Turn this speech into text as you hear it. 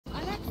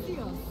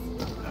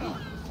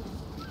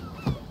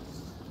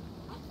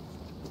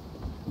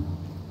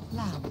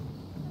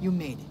You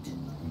made it.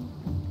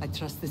 I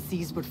trust the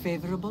seas were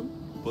favorable?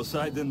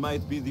 Poseidon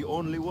might be the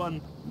only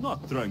one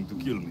not trying to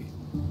kill me.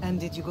 And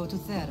did you go to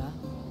Thera?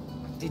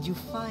 Did you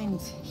find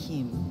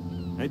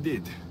him? I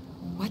did.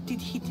 What did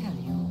he tell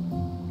you?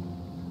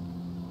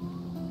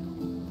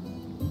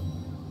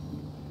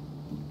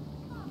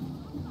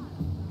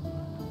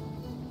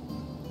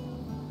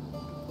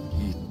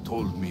 He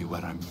told me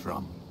where I'm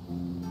from,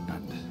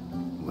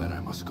 and where I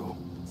must go.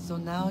 So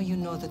now you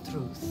know the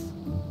truth.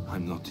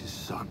 I'm not his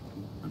son.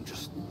 I'm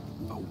just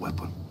a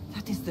weapon.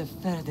 That is the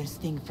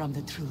furthest thing from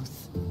the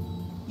truth.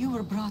 You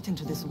were brought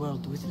into this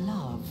world with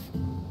love.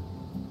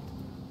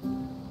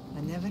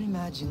 I never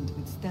imagined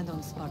we'd stand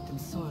on Spartan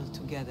soil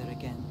together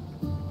again.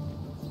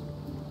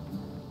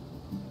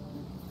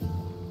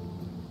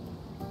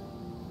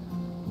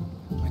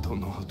 I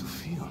don't know how to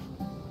feel.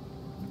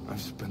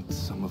 I've spent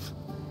some of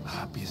the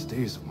happiest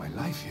days of my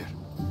life here.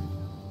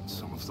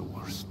 Some of the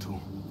worst, too.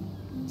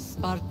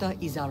 Sparta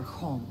is our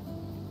home.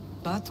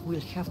 But we'll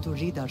have to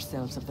rid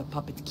ourselves of the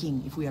Puppet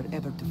King if we are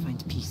ever to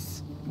find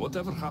peace.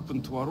 Whatever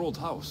happened to our old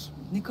house?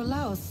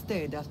 Nikolaos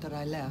stayed after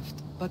I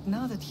left, but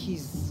now that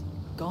he's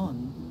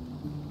gone,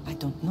 I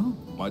don't know.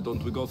 Why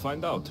don't we go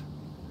find out?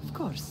 Of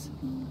course.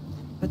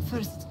 But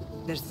first,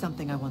 there's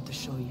something I want to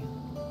show you.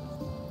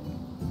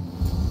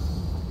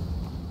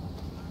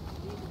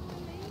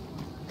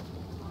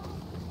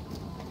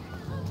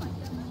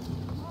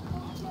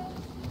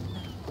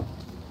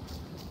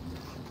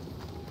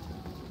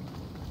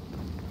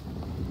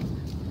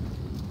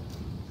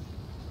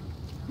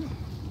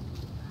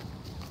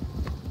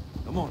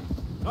 Come on,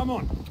 come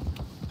on!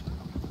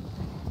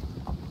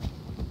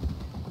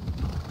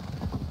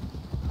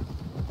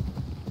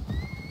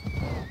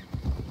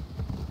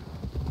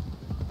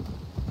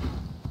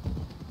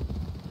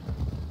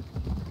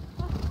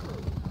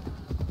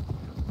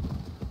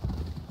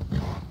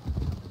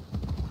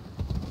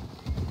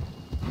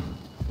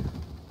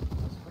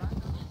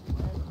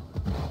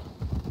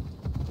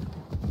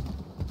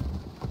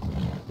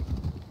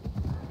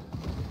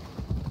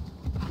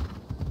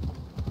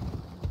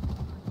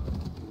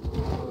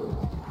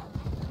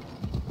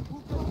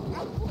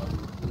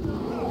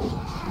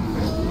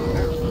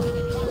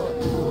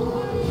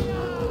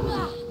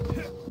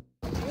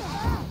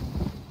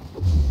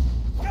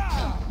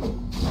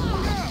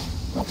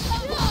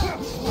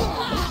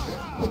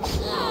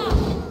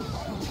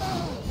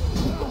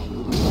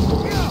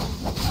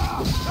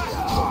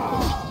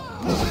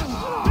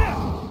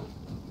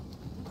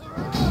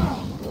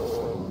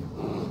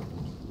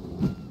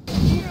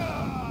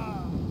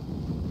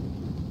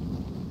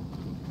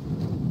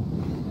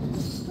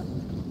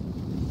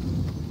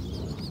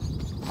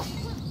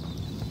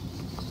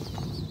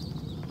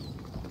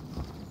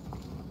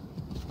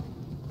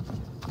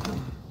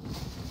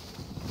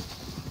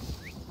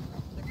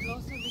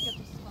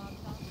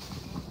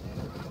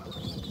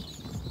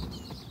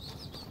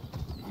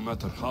 No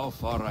matter how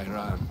far I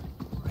ran,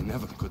 I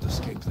never could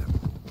escape them.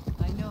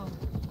 I know.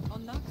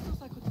 On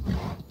Naxos I could forget.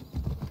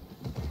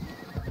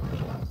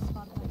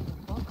 Sparta in a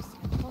box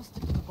and tossed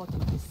it to the bottom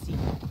of the sea.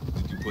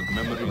 Did you put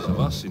memories of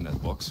us in that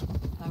box?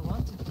 I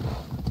wanted to,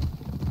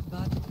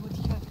 but it would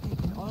have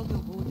taken all the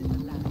wood in the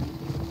land.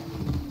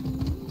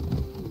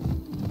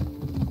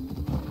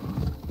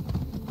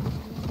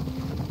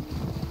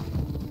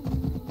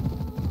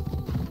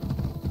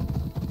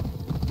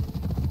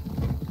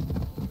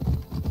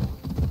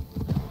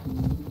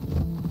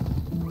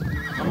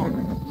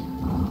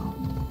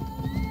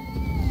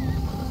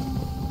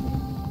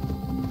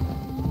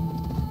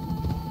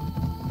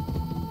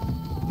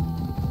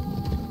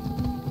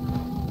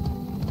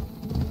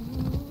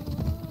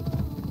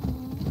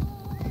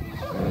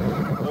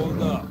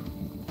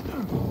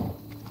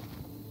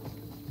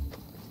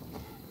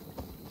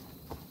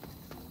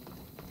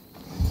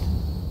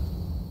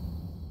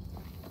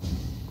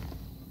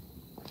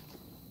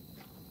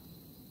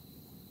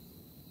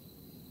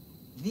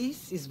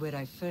 This is where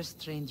I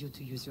first trained you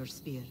to use your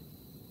spear.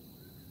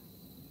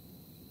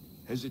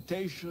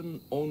 Hesitation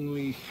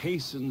only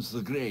hastens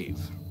the grave.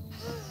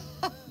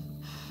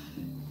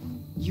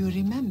 You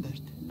remembered.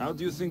 How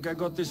do you think I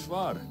got this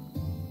far?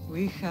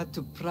 We had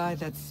to pry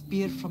that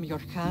spear from your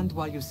hand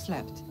while you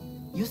slept.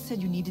 You said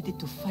you needed it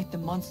to fight the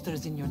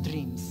monsters in your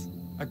dreams.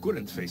 I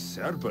couldn't face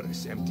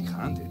Cerberus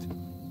empty-handed.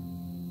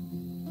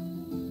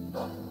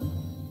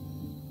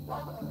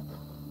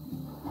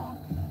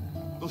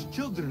 Those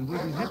children will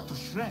be ripped to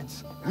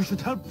shreds. We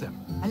should help them.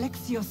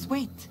 Alexios,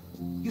 wait!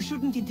 You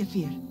shouldn't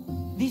interfere.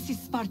 This is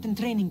Spartan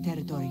training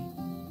territory.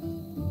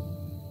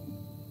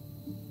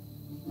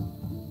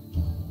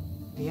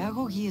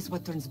 Pedagogy is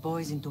what turns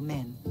boys into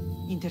men.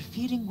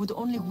 Interfering would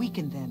only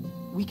weaken them,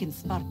 weaken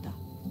Sparta.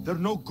 They're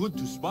no good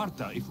to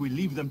Sparta if we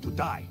leave them to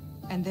die.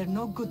 And they're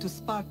no good to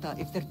Sparta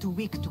if they're too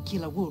weak to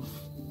kill a wolf.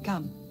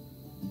 Come.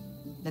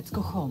 Let's go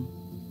home.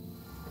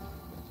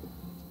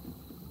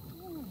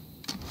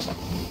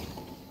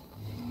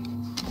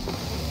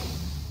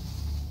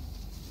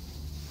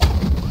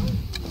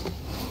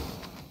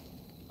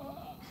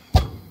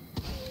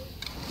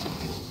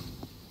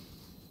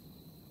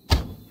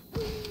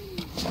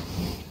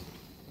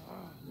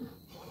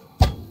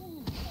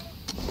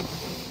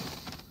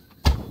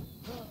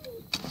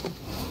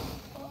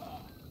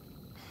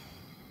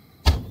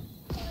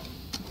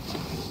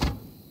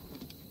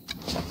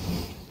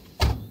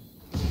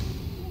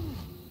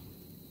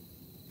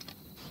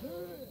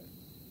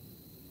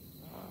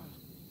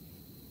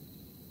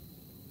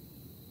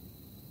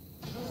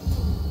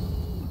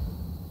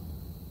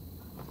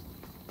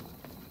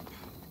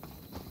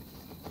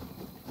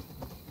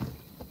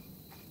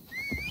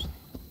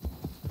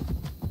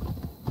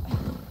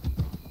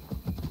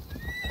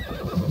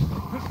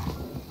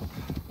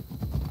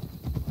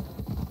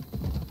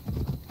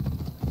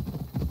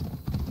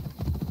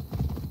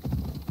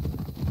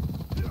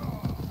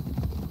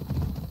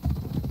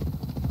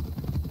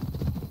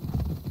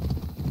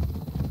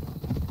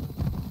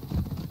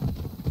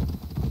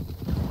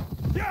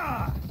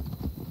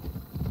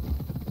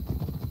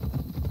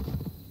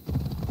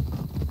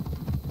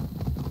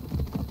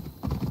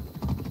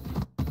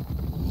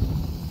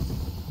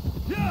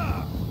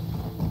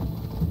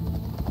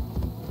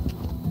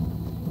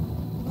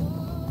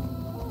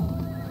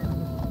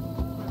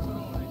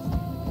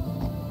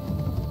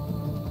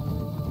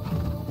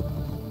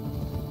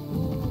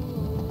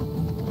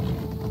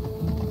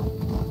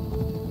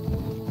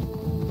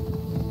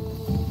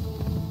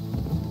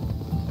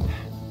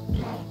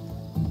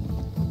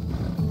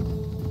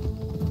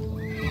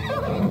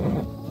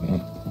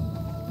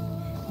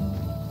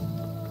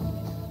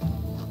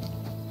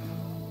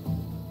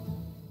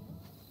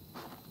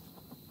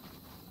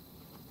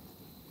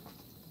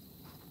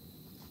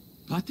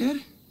 Pater?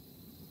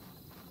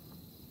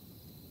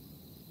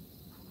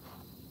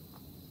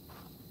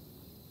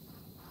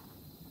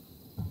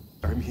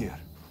 I'm here.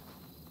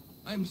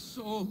 I'm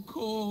so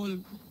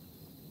cold.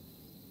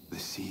 The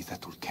sea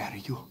that will carry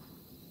you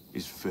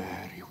is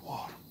very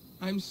warm.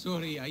 I'm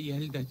sorry I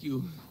yelled at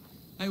you.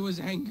 I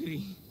was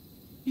angry.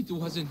 It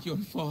wasn't your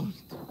fault.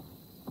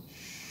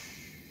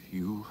 Shh.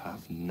 You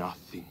have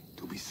nothing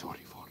to be sorry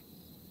for.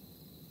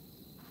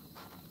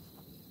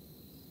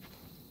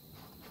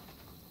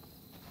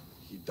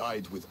 He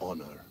died with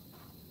honor.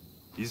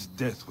 His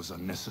death was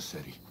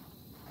unnecessary.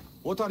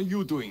 What are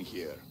you doing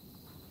here?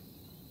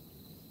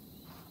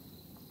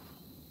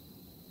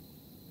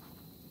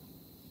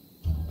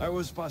 I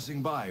was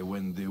passing by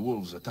when the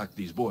wolves attacked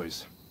these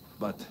boys.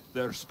 But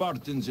they're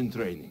Spartans in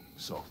training,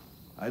 so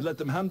I let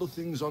them handle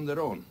things on their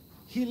own.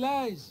 He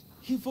lies.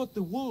 He fought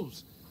the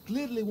wolves,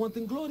 clearly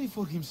wanting glory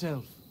for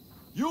himself.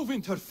 You've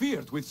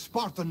interfered with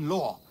Spartan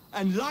law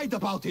and lied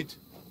about it.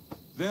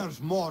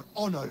 There's more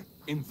honor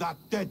in that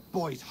dead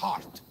boy's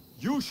heart.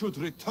 You should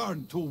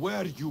return to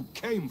where you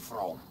came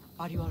from.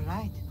 Are you all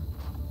right?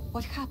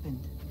 What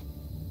happened?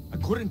 I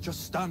couldn't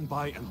just stand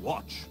by and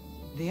watch.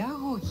 The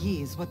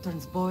Ahoyi is what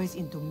turns boys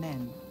into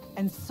men,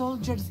 and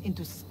soldiers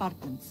into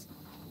Spartans.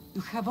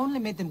 You have only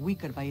made them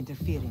weaker by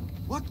interfering.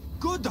 What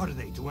good are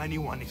they to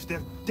anyone if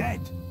they're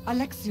dead?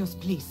 Alexios,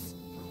 please.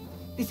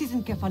 This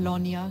isn't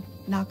Kefalonia,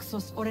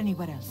 Naxos, or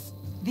anywhere else.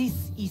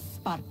 This is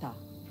Sparta,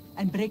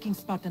 and breaking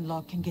Spartan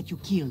law can get you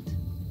killed.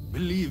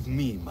 Believe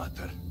me,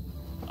 Mater.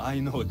 I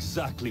know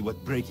exactly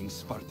what breaking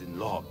Spartan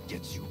law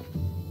gets you.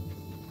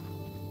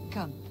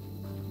 Come,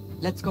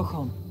 let's go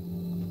home.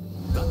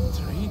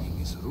 That training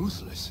is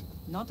ruthless.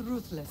 Not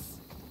ruthless,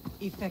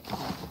 effective.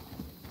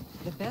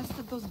 The best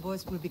of those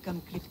boys will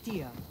become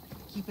Cryptia,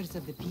 keepers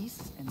of the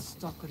peace and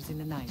stalkers in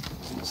the night.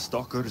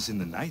 Stalkers in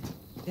the night?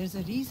 There's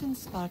a reason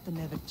Sparta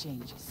never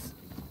changes.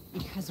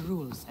 It has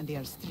rules, and they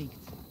are strict.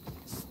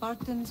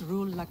 Spartans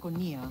rule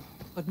Laconia,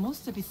 but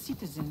most of its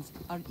citizens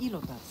are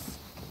ilotas,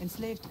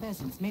 enslaved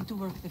peasants made to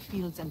work the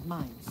fields and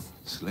mines.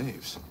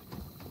 Slaves?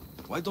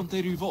 Why don't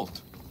they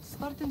revolt?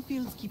 Spartan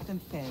fields keep them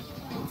fed,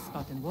 and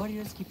Spartan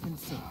warriors keep them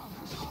safe.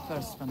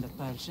 First from the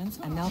Persians,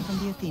 and now from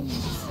the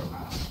Athenians.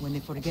 When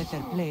they forget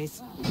their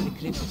place, the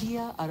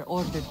Cryptia are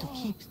ordered to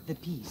keep the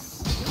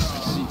peace.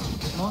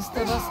 Most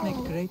of us make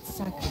great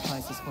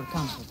sacrifices for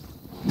comfort.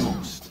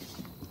 Most.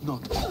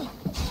 Not all.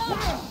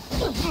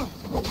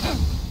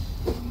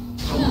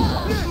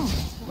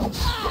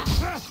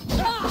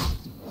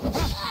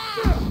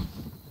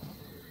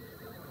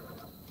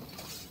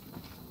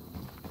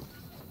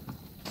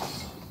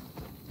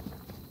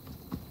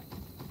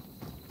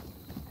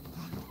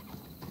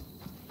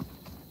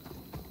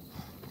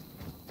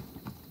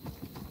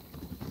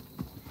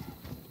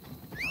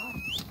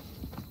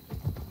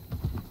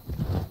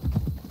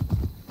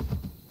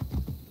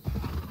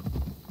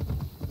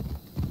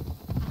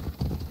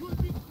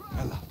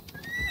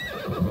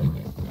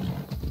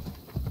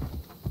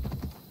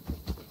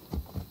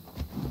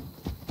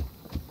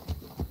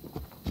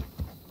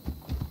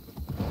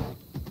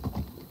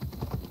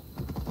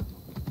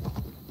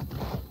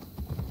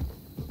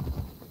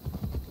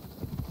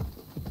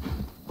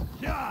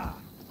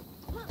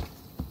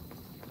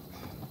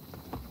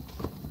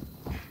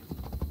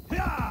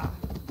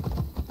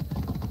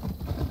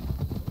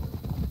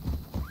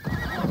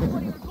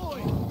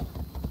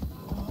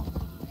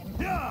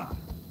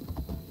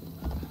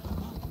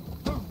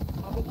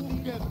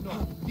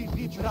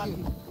 I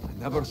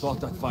never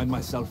thought I'd find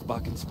myself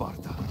back in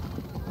Sparta.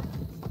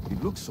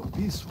 It looks so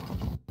peaceful,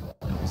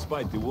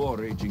 despite the war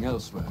raging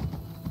elsewhere.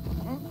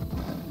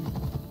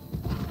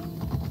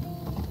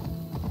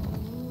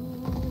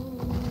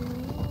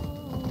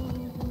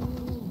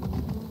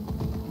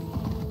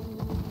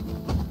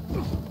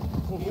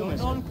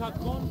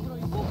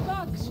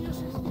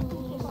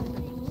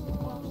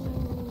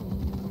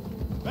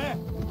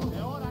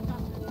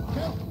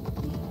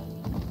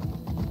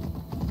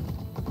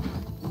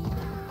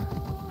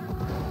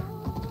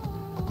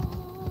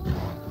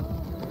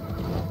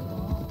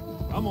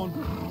 Come on.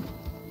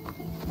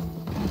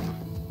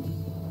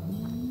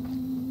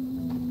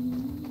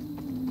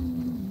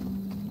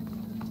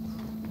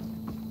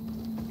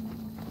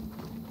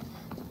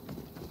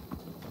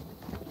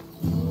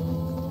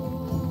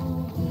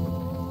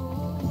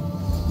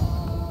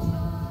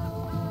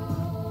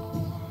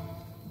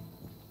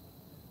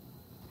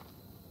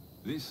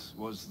 This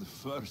was the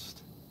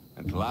first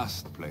and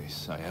last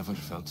place I ever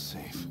felt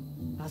safe.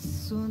 As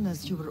soon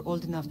as you were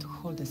old enough to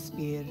hold a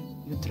spear,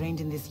 you trained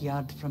in this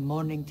yard from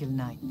morning till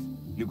night.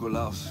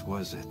 Nikolaos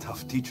was a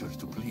tough teacher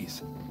to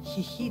please.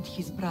 He hid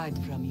his pride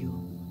from you.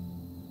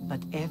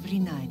 But every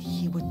night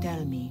he would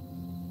tell me,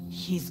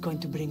 he's going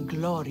to bring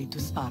glory to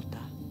Sparta.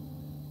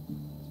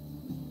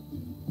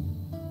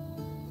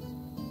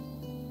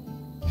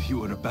 If you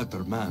were a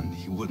better man,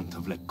 he wouldn't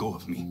have let go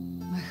of me.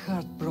 My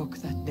heart broke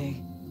that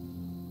day.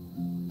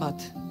 But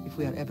if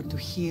we are ever to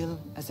heal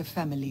as a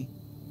family,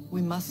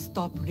 we must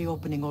stop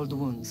reopening old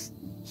wounds.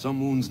 Some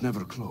wounds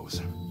never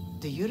close.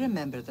 Do you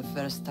remember the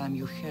first time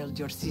you held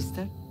your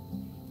sister?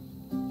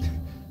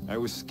 I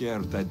was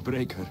scared I'd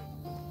break her.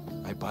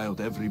 I piled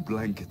every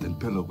blanket and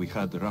pillow we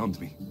had around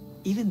me.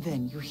 Even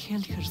then, you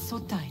held her so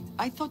tight.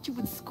 I thought you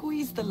would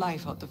squeeze the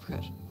life out of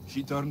her.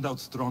 She turned out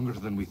stronger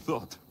than we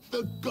thought.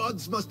 The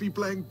gods must be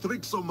playing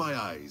tricks on my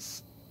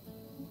eyes.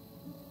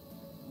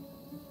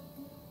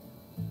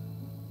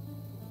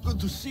 Good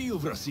to see you,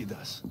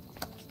 Brasidas.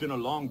 It's been a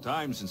long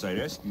time since I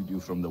rescued you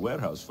from the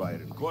warehouse fire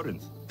in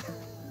Corinth.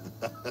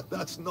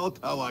 That's not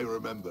how I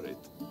remember it.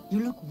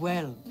 You look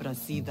well,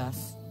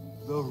 Brasidas.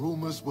 The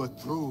rumors were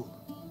true.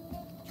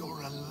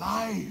 You're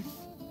alive!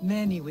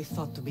 Many we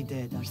thought to be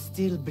dead are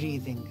still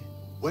breathing.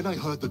 When I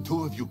heard the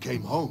two of you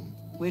came home,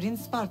 We're in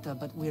Sparta,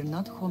 but we're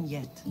not home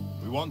yet.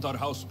 We want our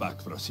house back,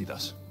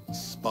 Brasidas.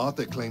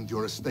 Sparta claimed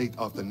your estate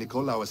after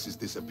Nikolaos'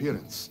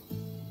 disappearance.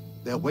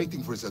 They're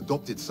waiting for his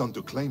adopted son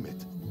to claim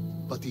it,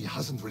 but he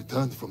hasn't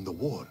returned from the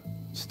war.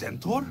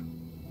 Stentor?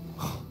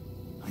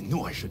 I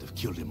knew I should have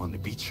killed him on the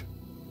beach.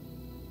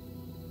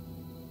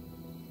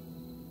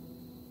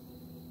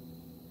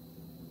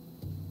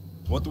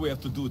 What do we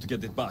have to do to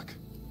get it back?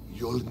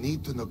 You'll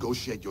need to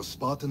negotiate your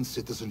Spartan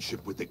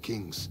citizenship with the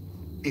kings.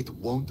 It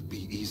won't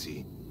be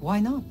easy. Why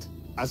not?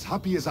 As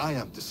happy as I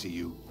am to see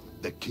you,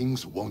 the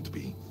kings won't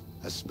be.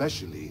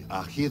 Especially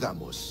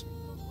Archidamos.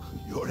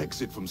 Your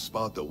exit from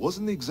Sparta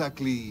wasn't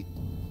exactly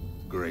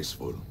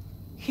graceful.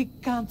 He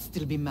can't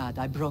still be mad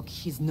I broke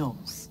his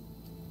nose.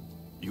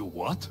 You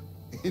what?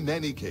 In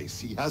any case,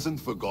 he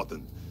hasn't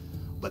forgotten.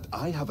 But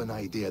I have an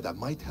idea that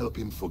might help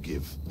him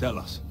forgive. Tell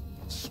us.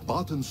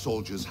 Spartan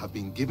soldiers have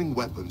been giving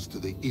weapons to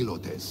the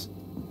Ilotes.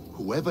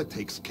 Whoever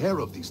takes care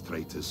of these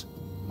traitors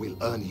will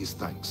earn his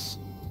thanks.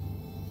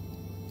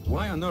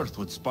 Why on earth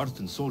would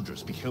Spartan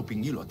soldiers be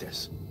helping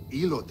Ilotes?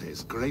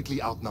 Ilotes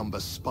greatly outnumber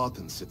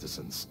Spartan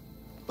citizens,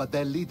 but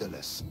they're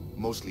leaderless,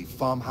 mostly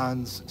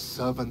farmhands,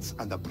 servants,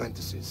 and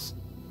apprentices.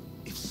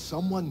 If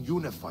someone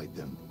unified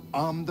them,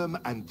 armed them,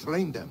 and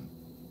trained them,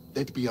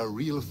 they'd be a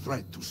real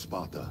threat to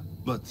Sparta.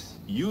 But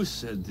you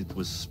said it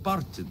was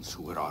Spartans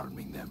who were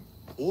arming them.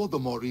 All the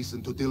more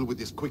reason to deal with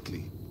this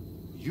quickly.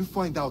 You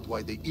find out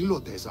why the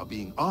Ilotes are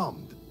being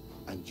armed,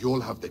 and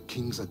you'll have the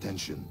king's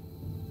attention.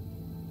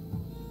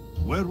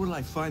 Where will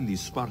I find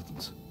these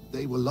Spartans?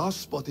 They were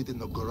last spotted in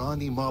the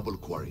Gorani marble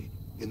quarry,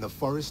 in the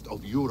forest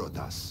of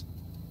Eurotas.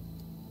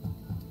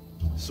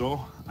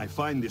 So, I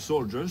find the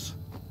soldiers,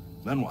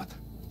 then what?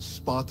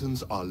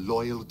 Spartans are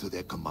loyal to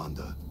their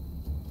commander.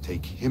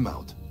 Take him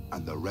out,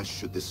 and the rest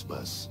should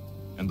disperse.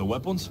 And the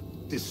weapons?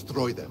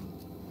 Destroy them.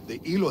 The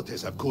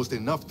Ilotes have caused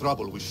enough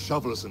trouble with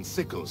shovels and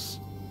sickles.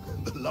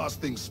 The last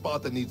thing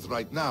Sparta needs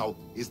right now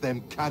is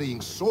them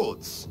carrying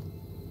swords.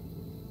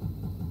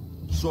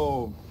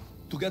 So,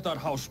 to get our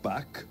house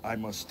back, I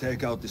must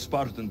take out the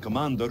Spartan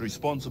commander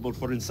responsible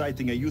for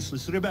inciting a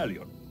useless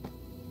rebellion.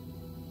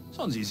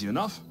 Sounds easy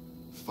enough.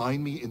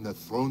 Find me in the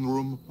throne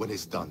room when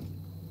it's done.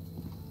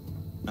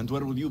 And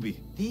where will you be?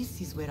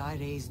 This is where I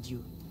raised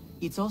you.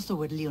 It's also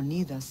where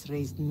Leonidas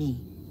raised me.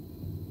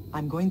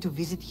 I'm going to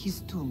visit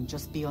his tomb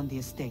just beyond the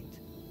estate.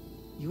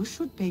 You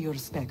should pay your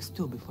respects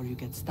too before you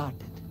get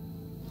started.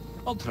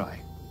 I'll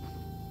try.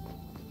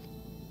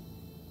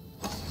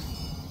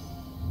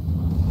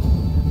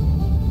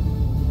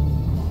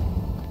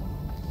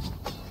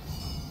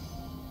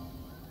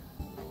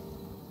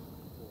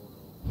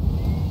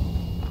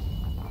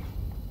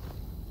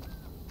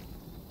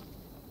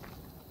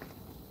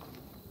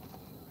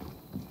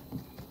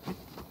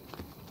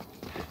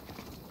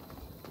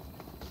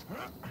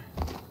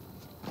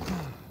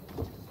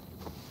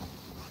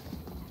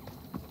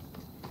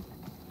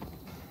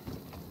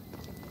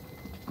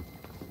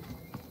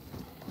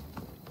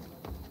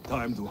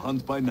 Time to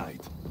hunt by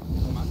night.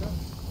 Commander,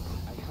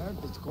 I heard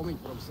it's coming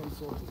from some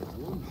sort of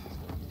room.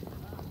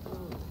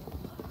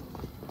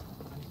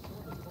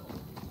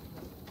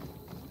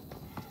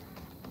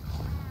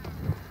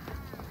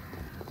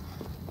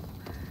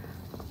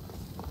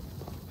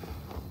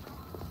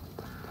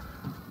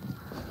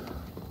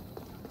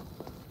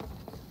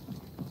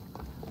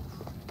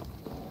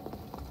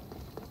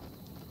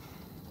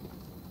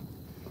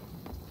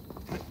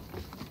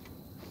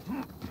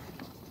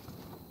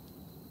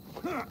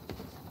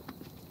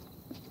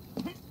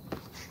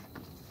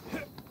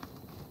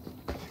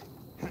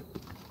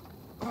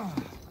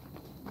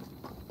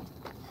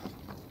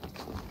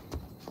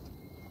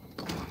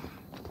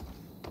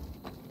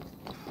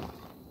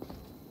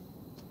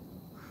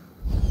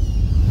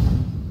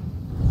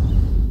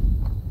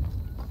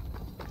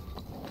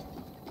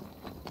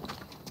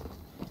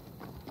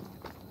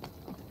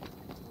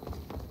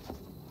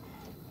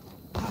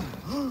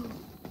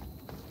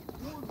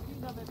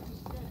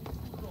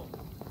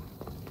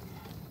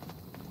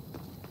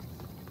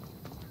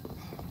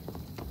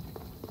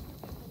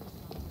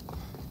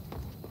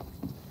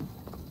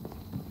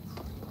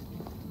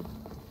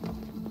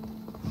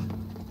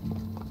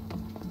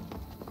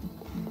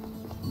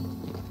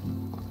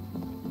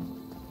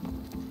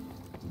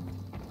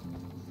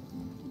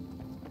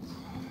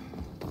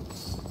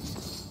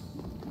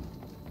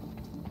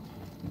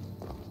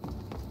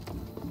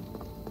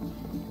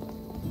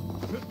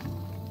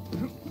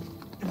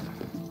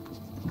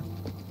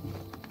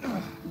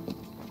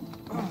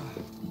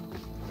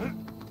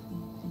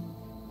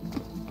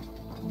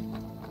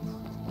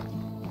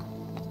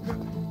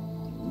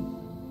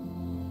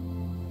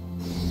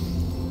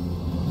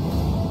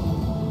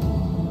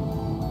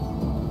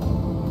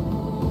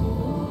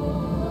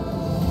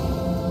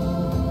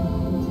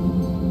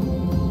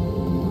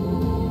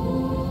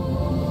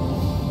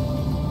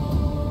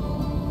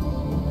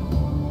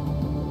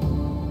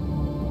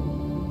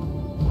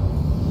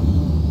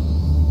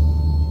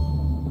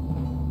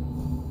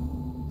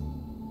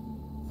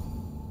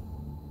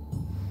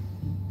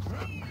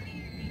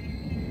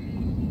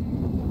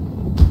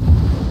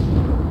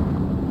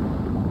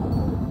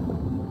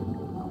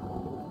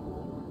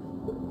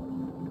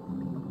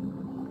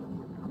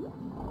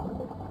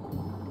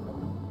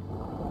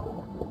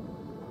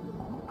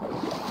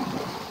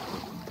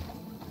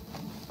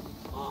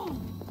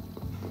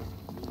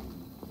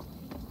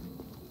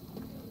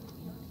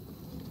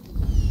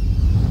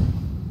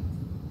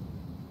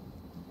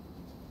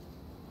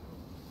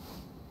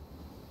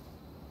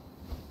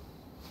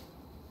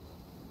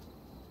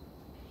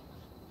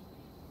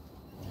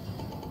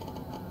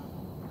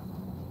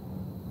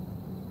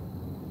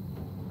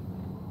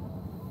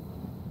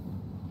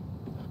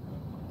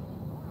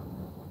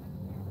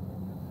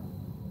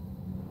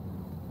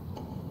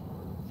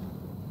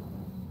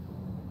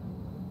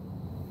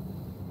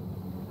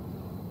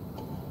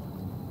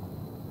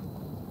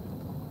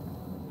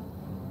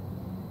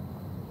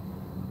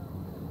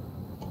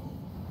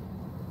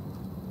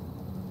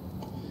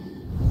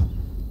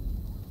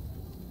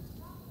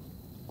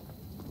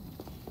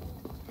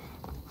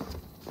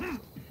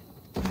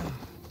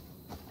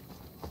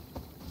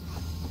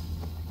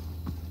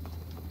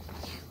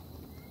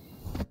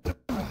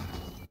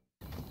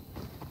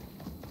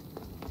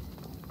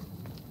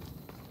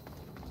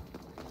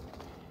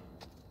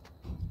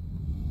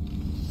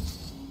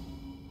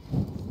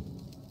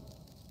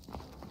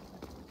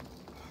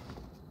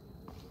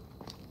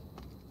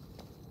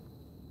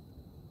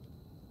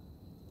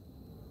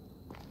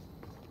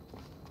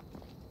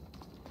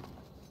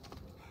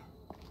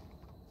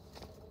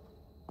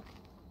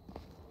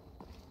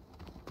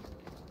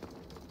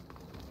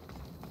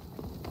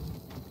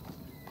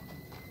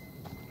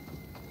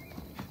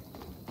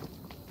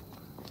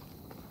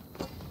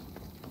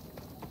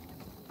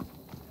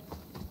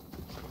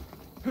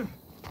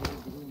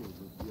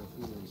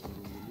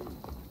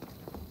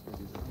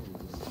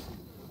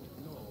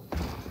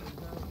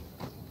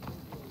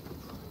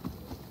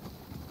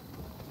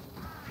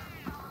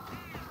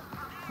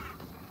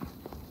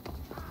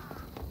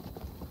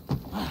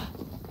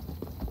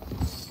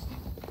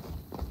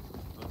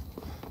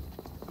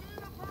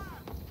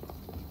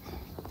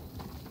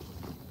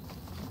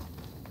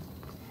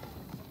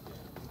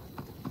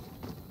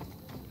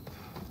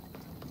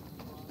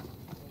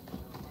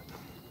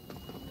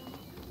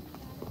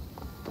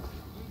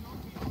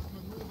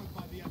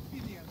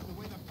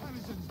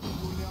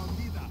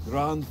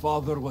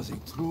 Grandfather was a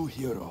true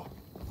hero.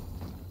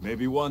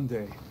 Maybe one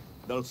day,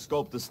 they'll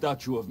sculpt a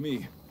statue of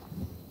me.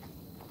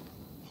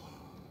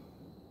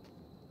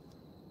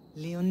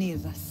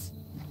 Leonidas.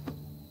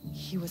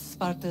 He was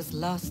Sparta's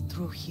last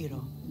true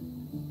hero.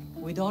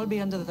 We'd all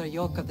be under the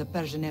yoke of the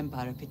Persian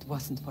Empire if it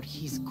wasn't for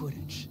his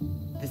courage.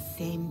 The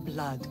same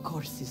blood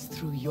courses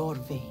through your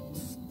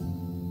veins.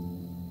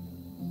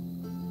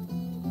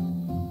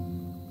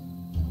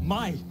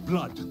 My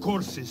blood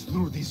courses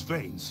through these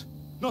veins.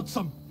 Not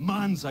some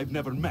mans I've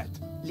never met.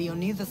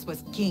 Leonidas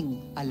was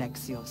king,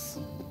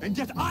 Alexios. And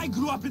yet I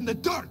grew up in the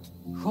dirt!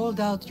 Hold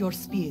out your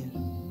spear.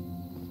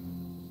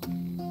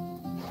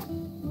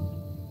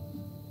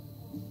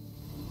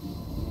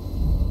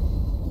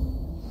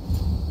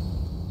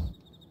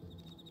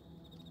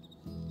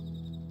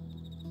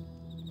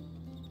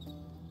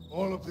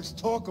 All of this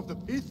talk of the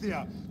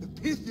Pythia,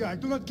 I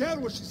do not care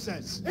what she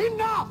says.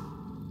 Enough!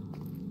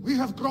 We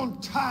have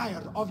grown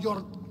tired of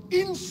your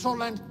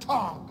insolent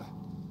tongue.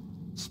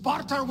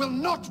 Sparta will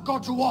not go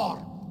to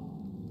war.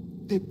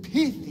 The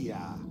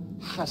Pythia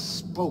has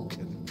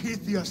spoken.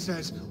 Pythia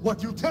says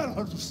what you tell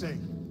her to say.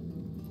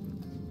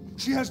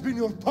 She has been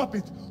your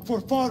puppet for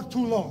far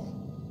too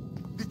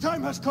long. The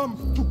time has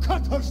come to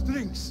cut her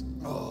strings.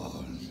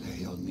 Oh,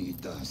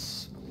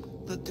 Leonidas.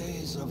 The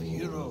days of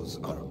heroes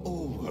are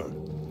over.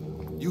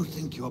 You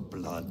think your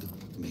blood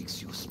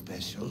makes you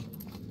special?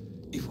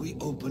 If we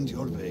opened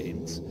your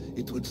veins,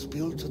 it would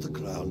spill to the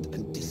ground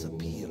and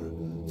disappear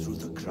through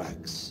the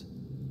cracks.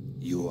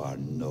 You are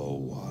no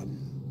one.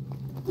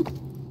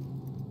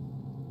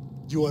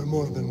 You are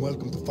more than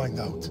welcome to find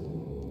out.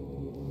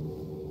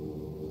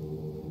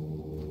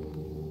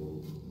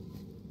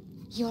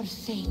 Your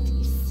fate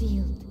is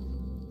sealed,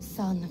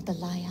 son of the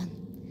lion.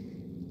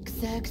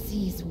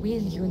 Xerxes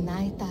will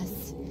unite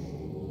us.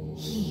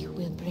 He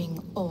will bring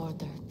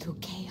order to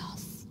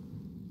chaos.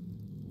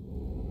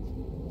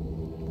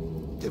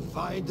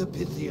 Divide the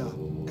Pythia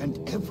and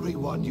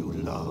everyone you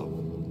love.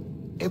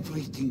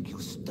 Everything you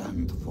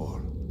stand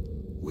for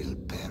will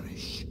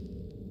perish.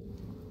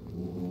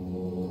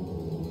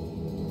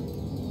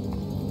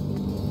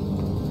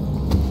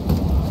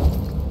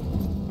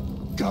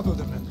 Gather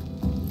the men.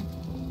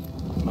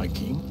 My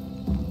king?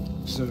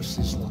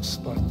 Xerxes wants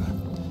Sparta.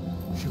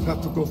 She'll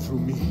have to go through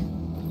me.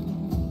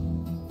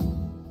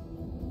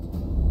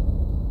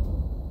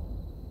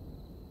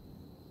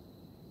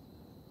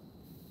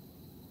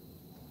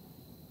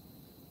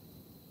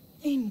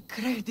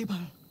 Incredible!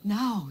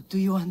 Now, do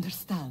you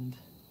understand?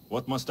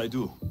 What must I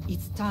do?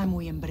 It's time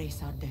we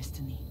embrace our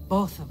destiny.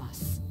 Both of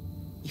us.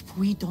 If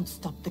we don't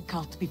stop the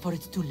cult before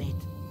it's too late,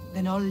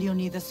 then all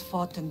Leonidas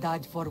fought and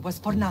died for was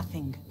for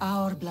nothing.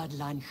 Our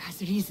bloodline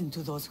has reason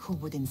to those who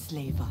would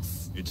enslave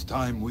us. It's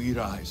time we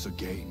rise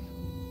again.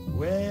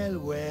 Well,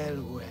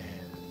 well,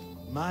 well.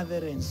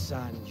 Mother and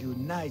son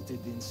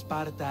united in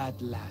Sparta at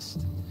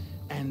last.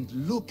 And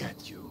look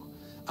at you,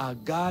 a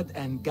god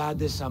and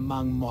goddess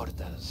among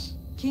mortals.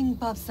 King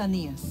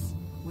Pausanias,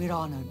 we're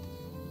honored.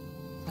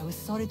 I was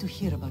sorry to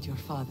hear about your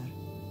father.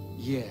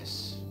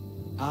 Yes.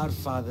 Our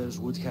fathers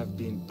would have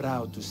been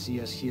proud to see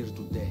us here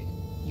today.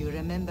 You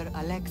remember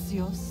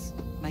Alexios,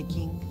 my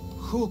king?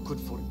 Who could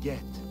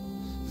forget?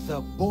 The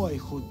boy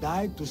who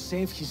died to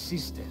save his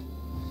sister.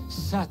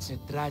 Such a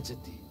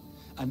tragedy.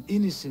 An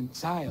innocent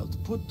child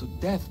put to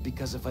death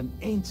because of an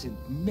ancient,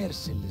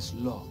 merciless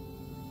law.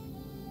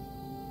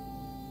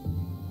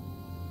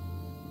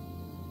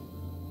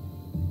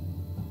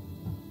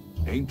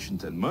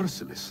 Ancient and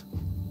merciless.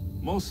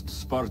 Most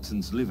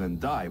Spartans live and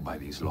die by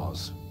these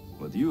laws.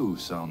 But you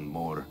sound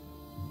more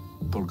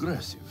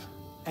progressive.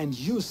 And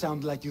you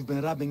sound like you've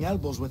been rubbing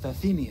elbows with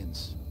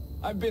Athenians.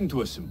 I've been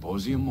to a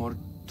symposium or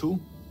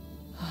two.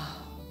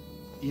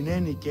 In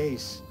any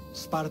case,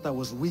 Sparta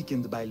was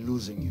weakened by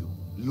losing you.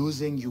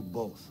 Losing you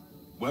both.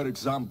 We're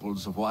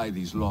examples of why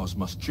these laws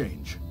must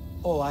change.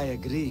 Oh, I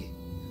agree.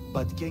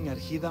 But King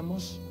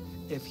Archidamos,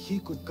 if he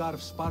could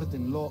carve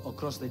Spartan law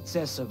across the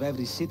chests of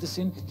every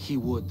citizen, he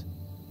would.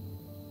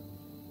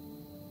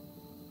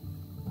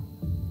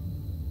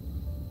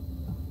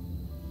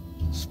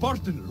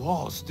 Spartan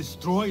laws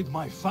destroyed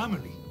my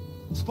family.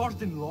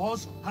 Spartan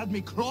laws had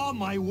me claw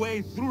my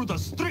way through the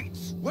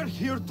streets. We're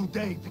here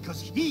today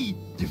because he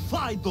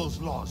defied those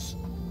laws.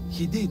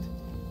 He did,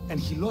 and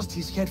he lost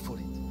his head for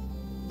it.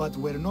 But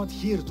we're not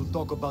here to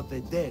talk about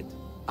the dead,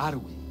 are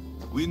we?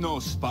 We know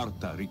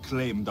Sparta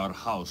reclaimed our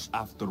house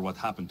after what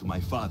happened to my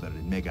father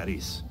in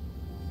Megaris.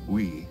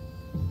 We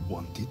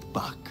want it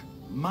back.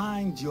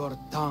 Mind your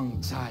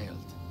tongue,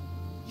 child.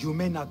 You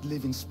may not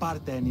live in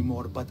Sparta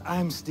anymore, but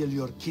I'm still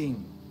your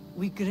king.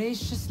 We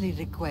graciously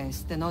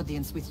request an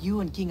audience with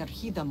you and King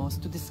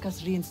Archidamos to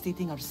discuss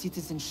reinstating our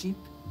citizenship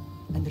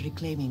and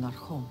reclaiming our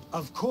home.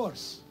 Of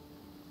course.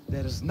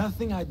 There's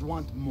nothing I'd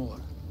want more.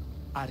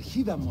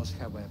 Archidamos,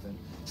 however,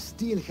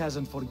 still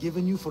hasn't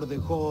forgiven you for the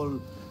whole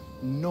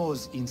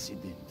nose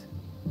incident.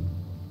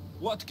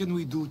 What can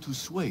we do to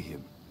sway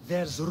him?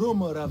 There's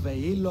rumor of a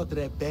Hilot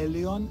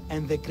rebellion,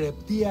 and the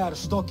Kryptia are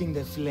stoking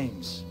the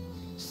flames.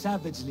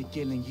 Savagely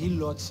killing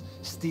Helots,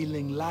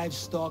 stealing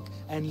livestock,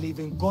 and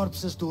leaving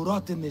corpses to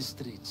rot in the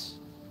streets.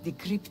 The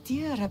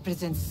Kryptia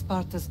represents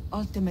Sparta's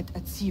ultimate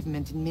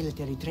achievement in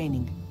military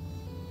training.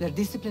 Their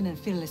discipline and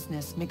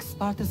fearlessness make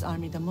Sparta's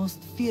army the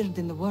most feared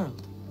in the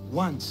world.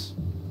 Once.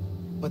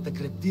 But the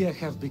Kryptia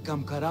have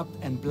become corrupt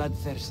and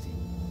bloodthirsty.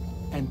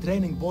 And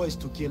training boys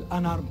to kill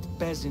unarmed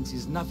peasants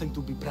is nothing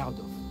to be proud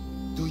of.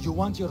 Do you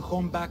want your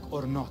home back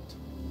or not?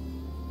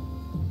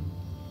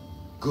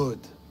 Good.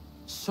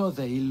 So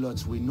the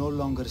Ilots will no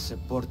longer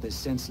support the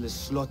senseless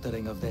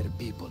slaughtering of their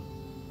people.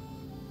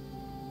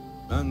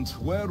 And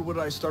where would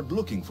I start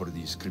looking for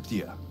these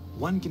Kryptia?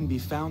 One can be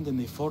found in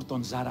the fort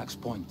on Zarak's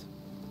Point.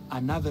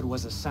 Another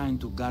was assigned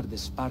to guard the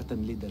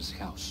Spartan leader's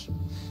house.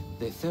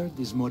 The third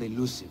is more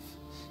elusive.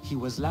 He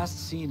was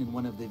last seen in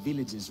one of the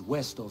villages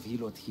west of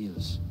Hilot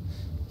Hills.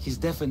 He's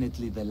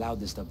definitely the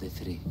loudest of the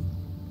three.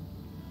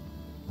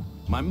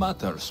 My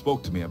mater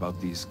spoke to me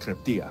about these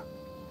Kryptia.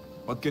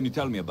 What can you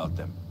tell me about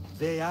them?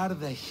 They are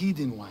the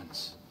hidden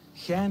ones.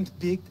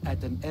 Hand-picked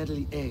at an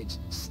early age,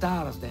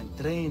 starved and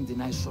trained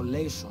in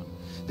isolation.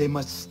 They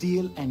must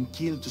steal and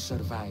kill to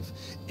survive.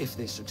 If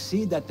they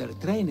succeed at their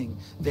training,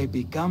 they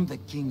become the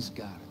King's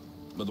Guard.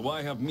 But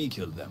why have me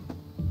killed them?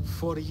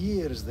 For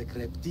years, the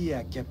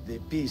Kryptia kept the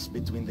peace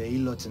between the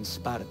Ilots and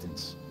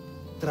Spartans.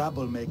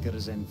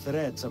 Troublemakers and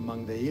threats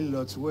among the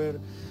Ilots were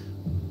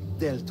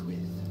dealt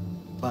with.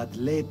 But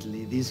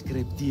lately, these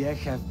Kryptia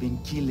have been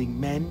killing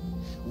men,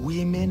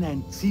 women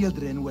and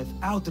children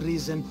without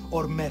reason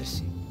or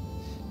mercy.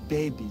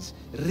 Babies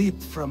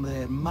ripped from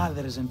their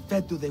mothers and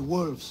fed to the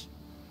wolves.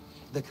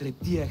 The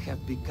Kryptia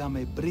have become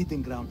a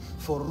breeding ground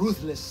for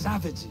ruthless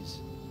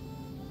savages.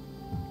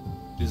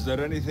 Is there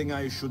anything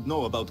I should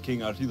know about King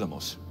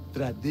Archidamos?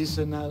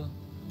 Traditional,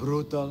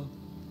 brutal,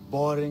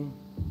 boring.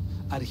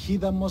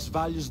 Archidamos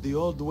values the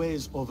old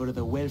ways over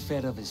the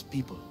welfare of his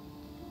people.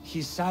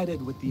 He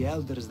sided with the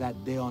elders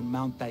that day on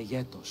Mount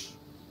Taygetos.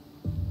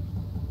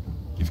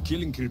 If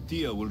killing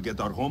Kryptia will get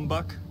our home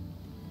back,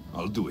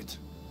 I'll do it.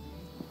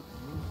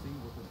 We'll see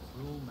what a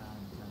true man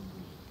can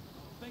do.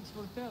 Thanks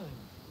for telling,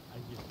 I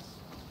guess.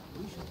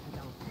 We should head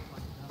out to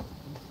find out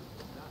who's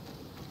that.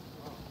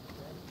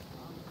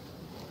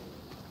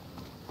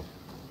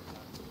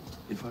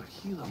 If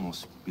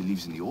Archidamos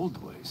believes in the old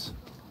ways,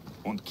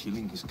 won't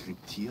killing his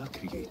Kryptia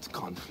create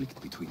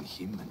conflict between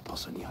him and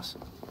Pausanias?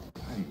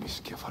 I miss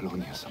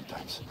Kefalonia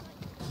sometimes.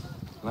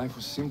 Life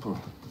was simple,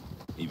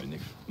 even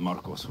if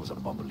Marcos was a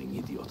bumbling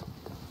idiot.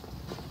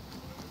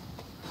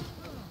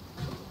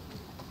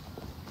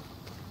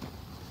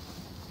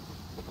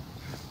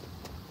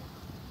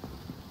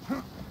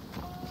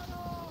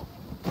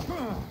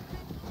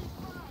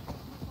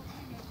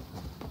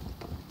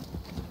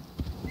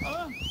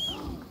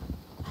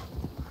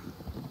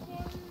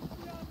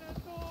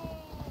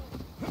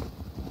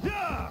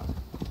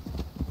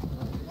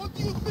 What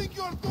do you think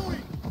you're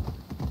doing?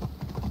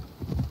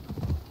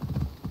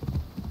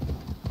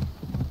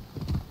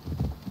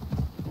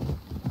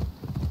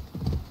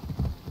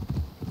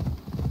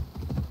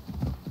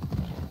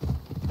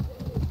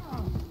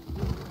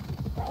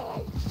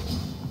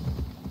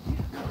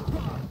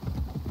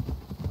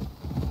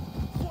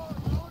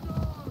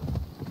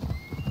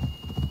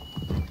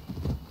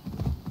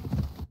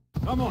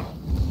 Come on!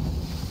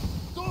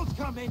 Don't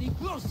come any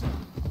closer!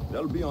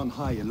 They'll be on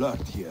high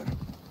alert here.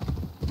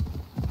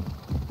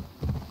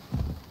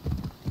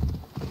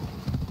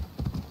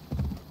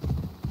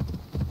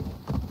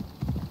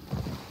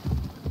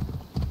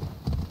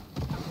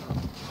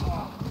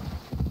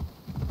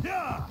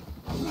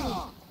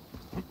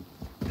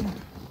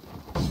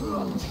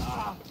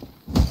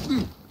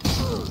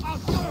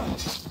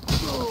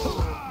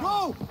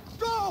 Go!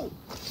 Go!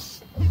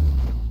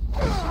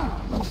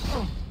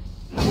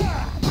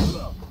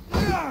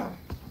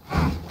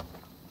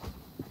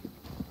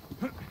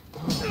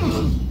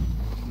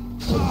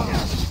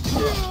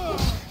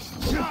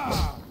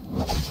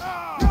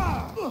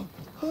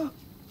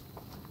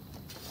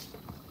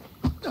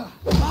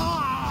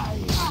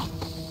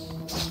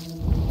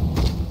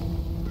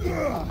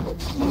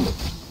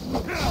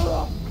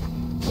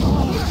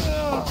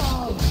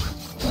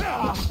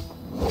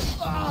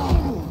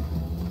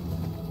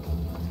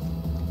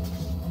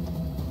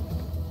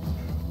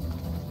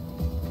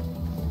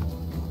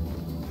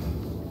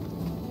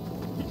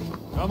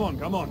 Come on,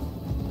 come on.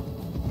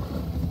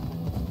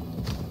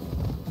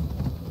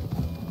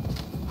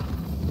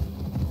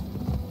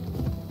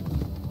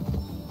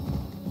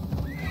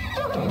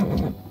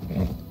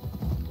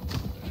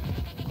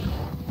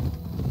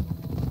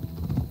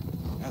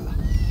 Ella.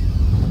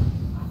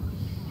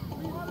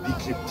 The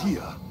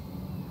Cryptia.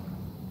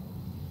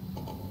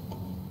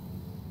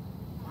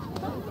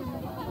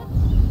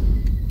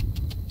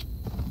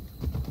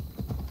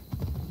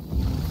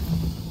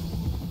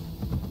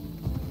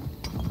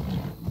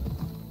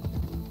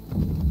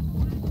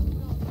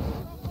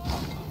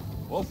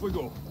 Off we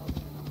go.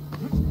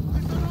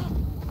 Listen up!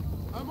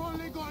 I'm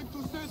only going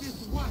to say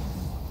this once.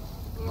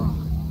 Ugh.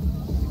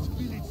 This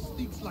village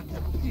stinks like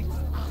a pig's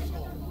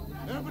asshole.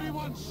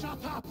 Everyone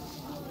shut up,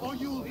 or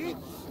you'll eat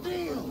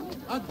steel!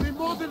 I'd be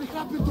more than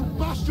happy to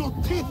bash your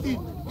teeth in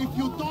if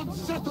you don't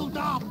settle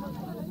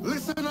down!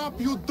 Listen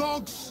up, you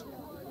dogs!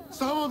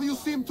 Some of you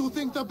seem to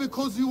think that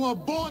because you were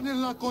born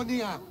in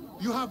Laconia,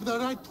 you have the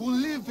right to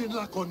live in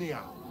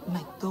Laconia.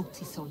 My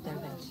goat is older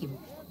than him,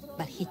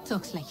 but he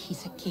talks like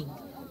he's a king.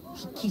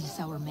 He kills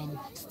our men,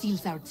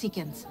 steals our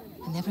chickens,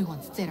 and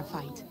everyone's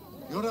terrified.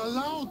 You're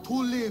allowed to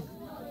live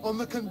on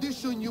the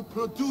condition you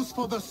produce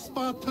for the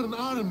Spartan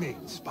army.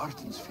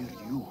 Spartans fear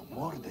you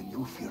more than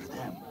you fear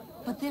them.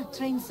 But they're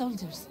trained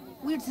soldiers.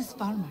 We're just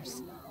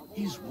farmers.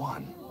 He's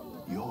one.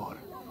 You're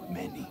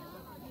many.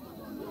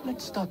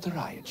 Let's start a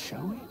riot,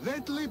 shall we?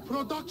 Lately,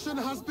 production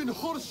has been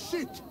horse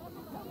shit.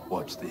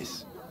 Watch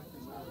this.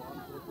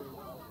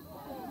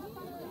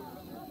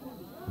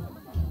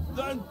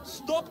 Then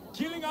stop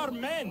killing our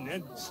men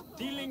and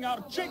stealing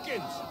our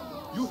chickens!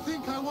 You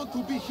think I want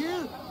to be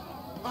here?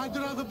 I'd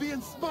rather be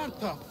in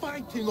Sparta,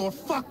 fighting or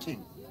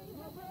fucking.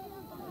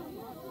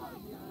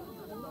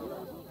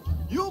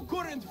 You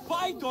couldn't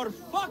fight or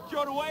fuck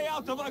your way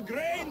out of a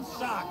grain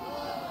sack!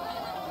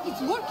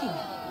 It's working!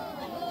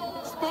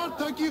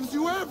 Sparta gives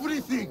you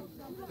everything!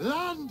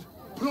 Land,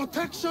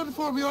 protection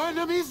from your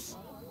enemies.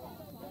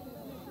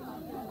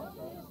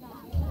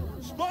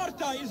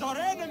 Sparta is our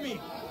enemy!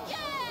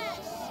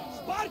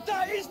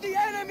 Sparta is the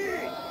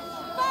enemy!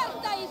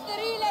 Sparta is the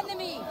real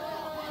enemy!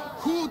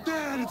 Who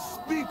dared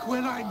speak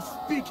when I'm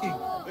speaking?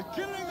 The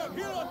killing of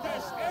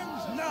Herodes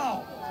ends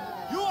now!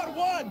 You are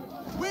one!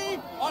 We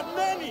are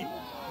many!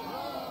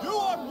 You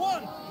are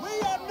one!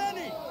 We are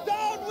many!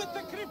 Down with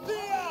the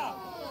Cryptia!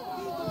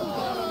 You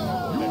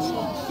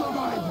won't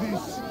survive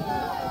this!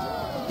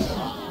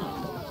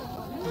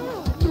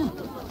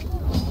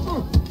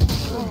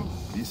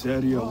 This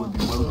area will be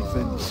well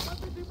defended.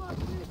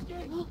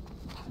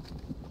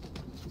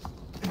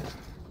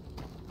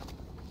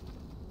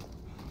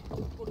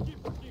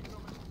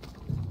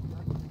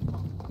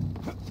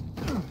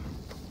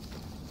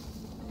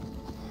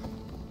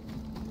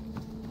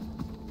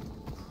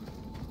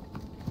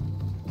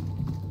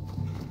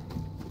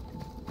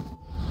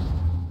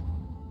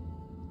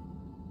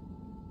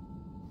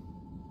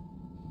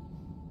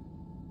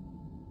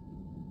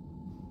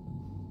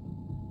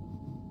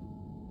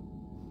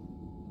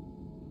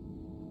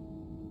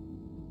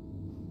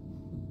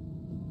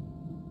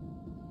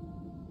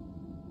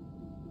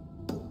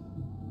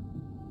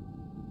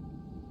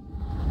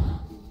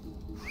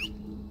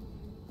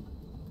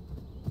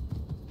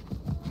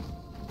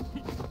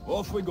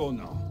 Off we go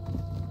now.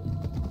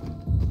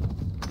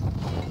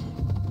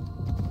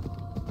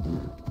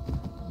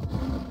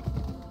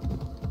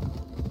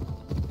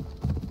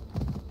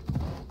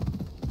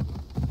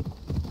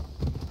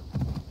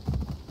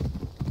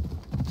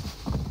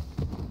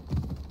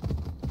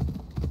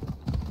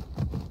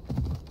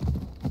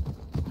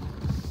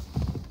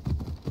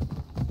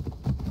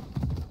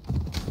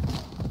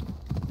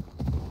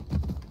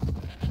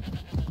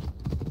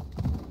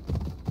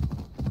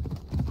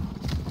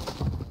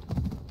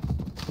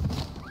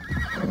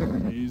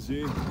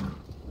 Easy.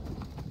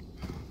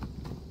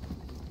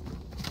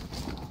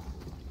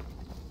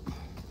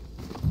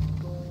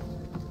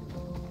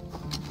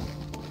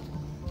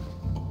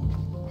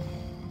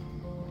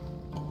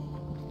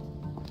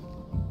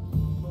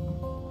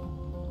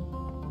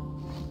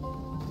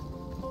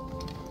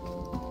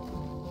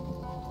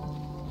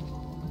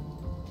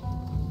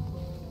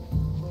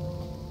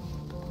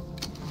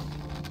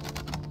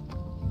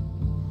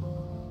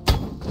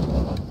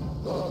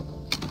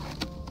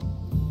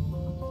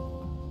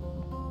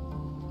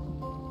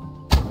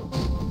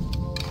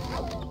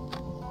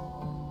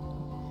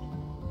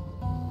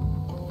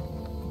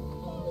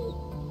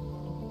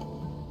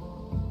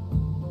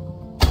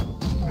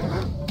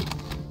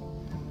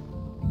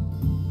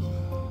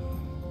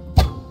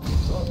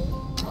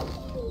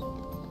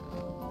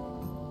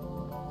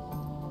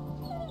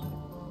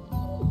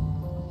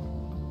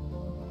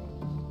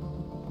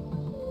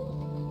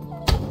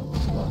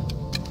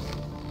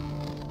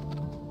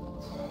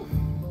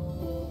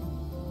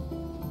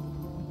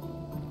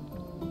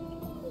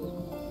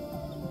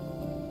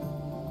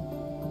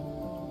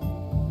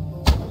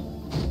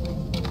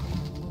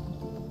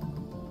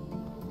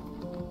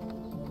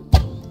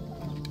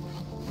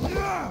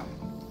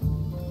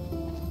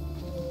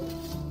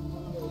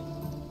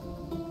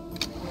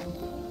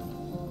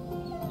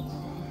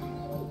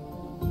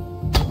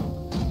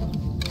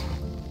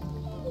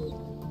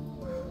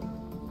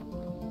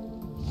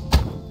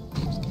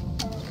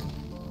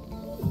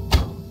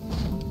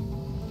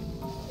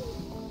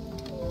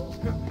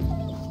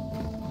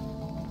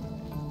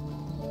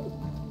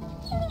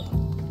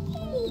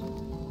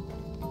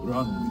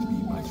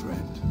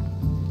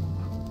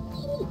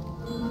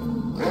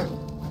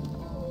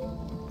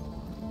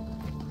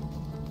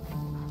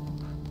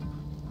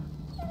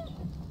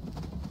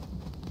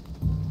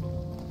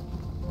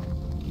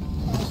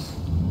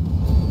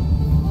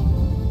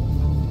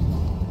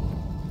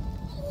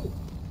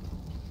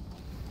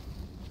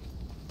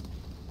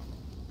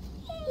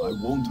 I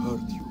won't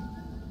hurt you.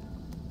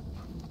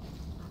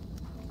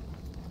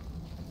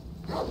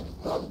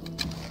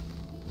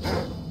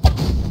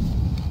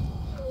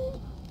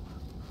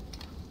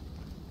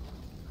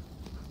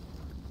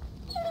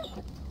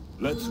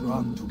 Let's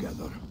run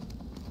together.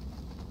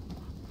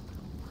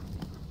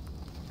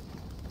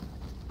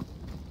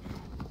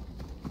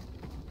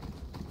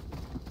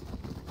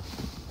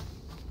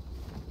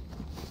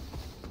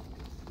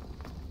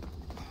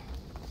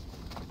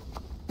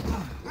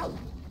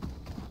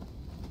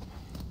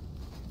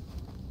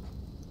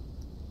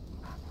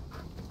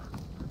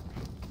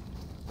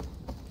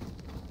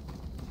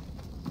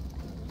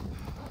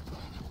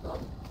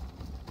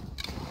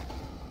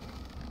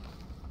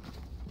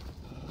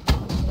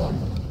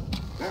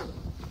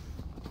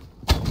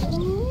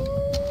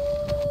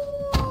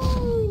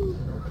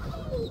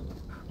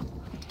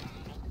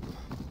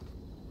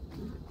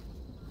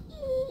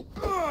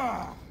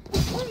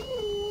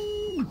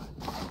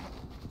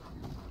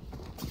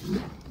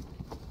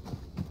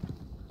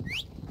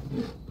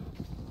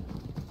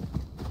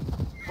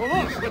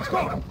 Let's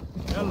go!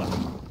 Yalla.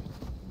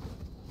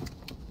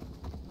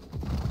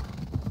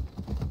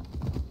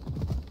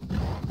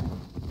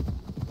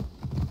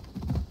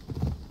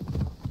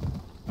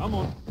 Come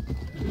on.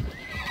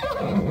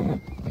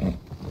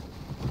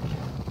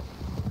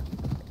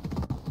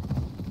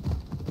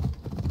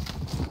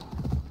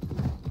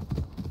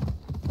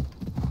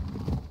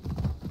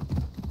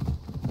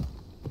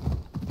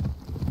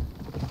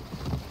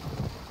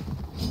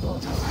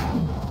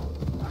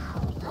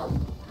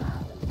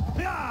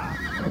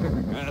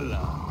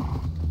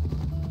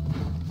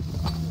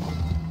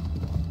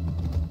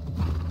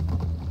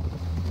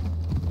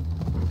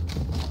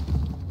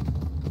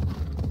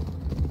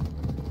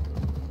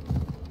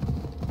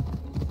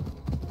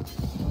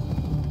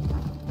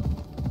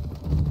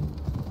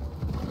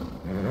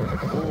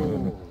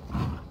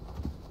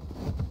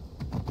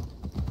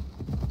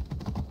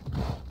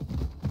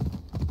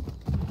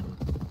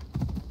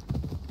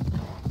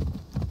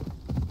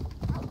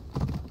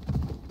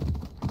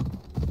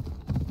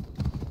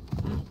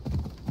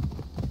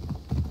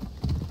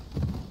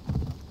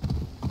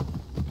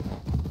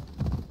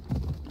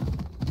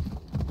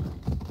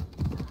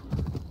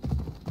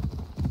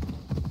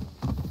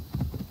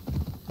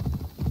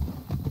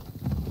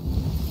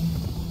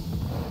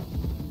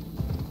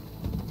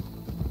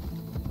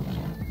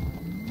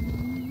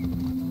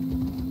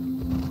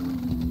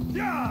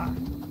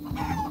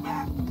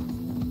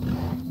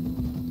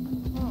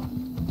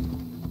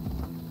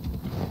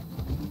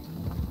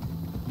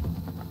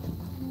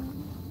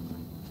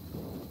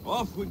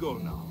 Off we go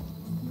now.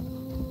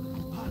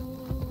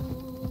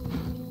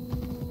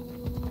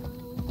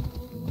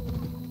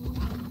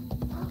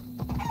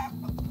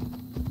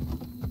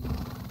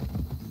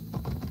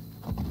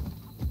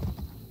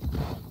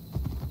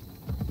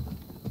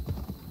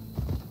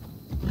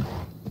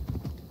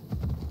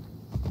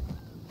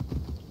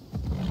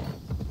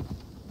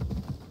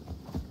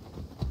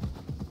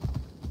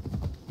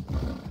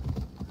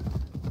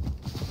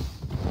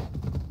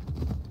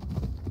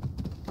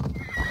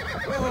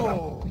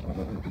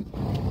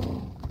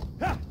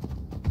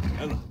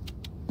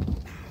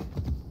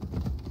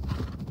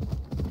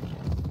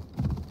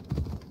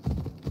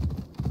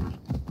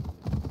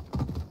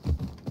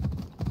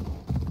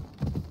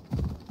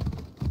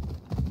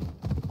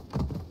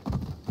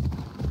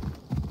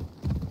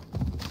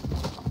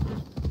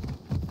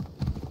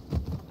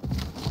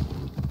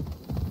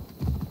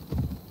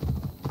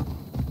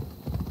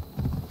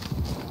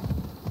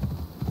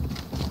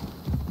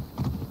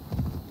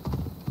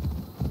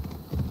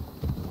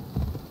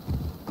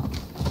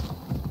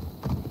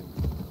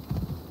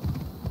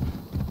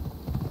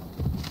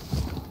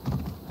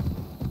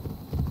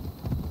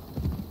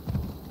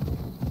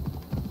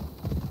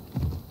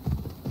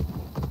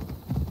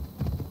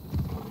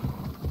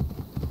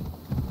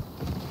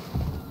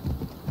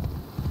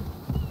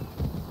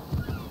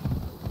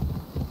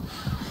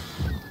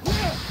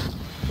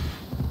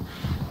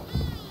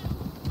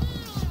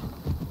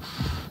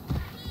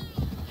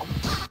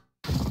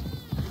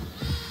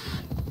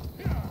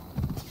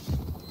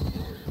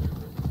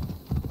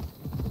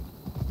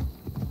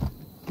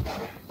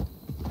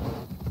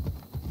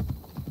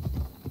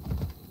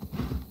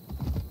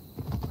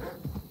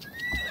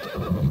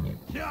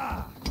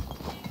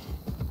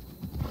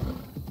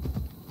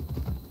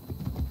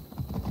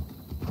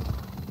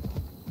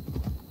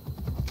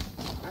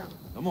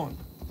 Come on.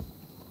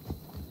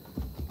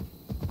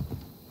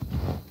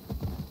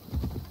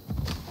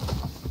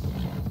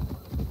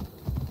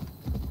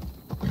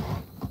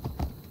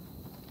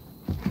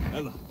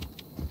 Ella.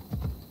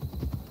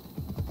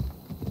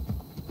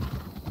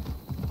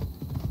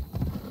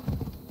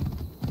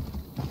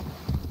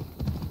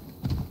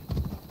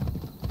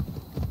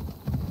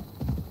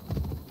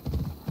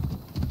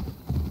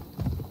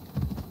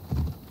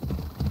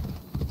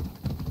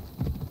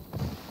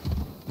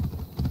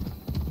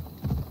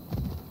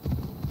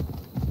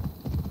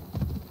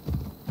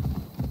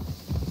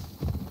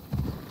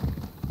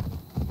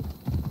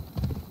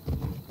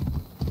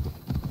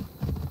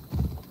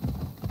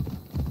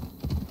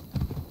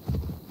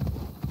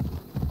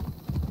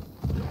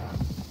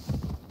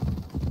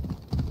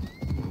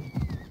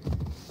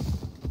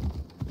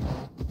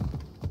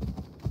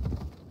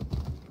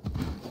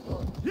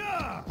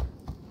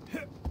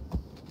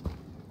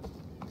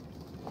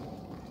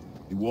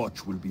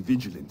 watch will be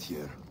vigilant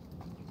here.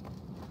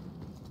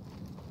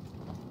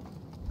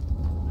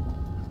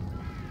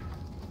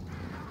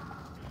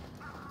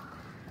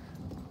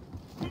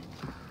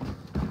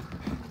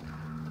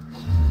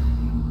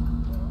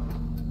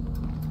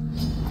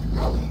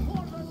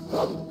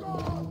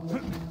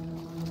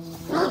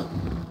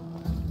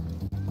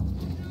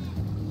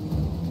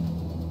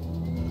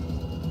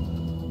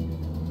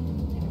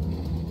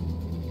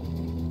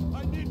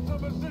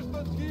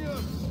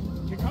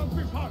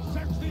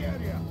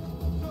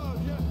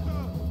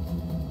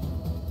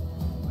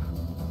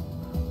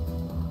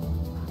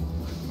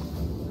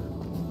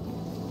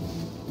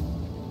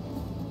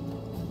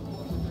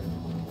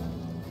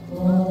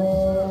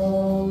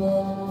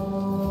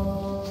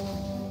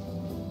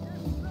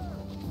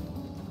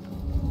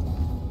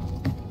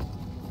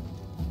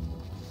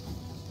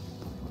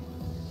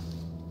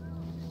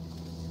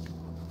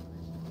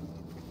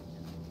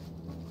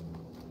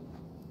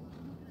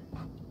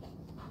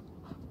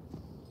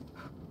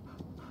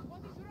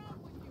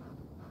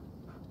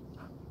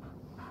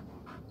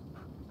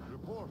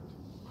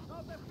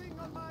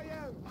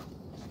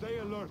 Stay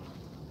alert.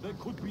 They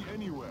could be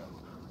anywhere.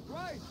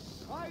 Right!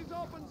 Eyes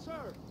open,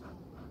 sir!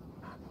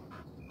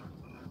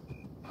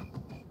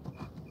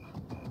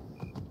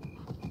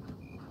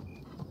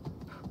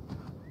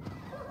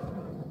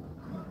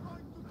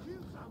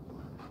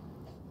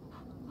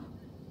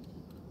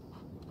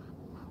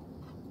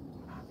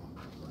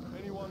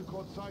 Anyone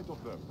caught sight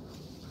of them?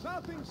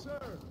 Nothing,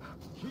 sir!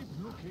 Keep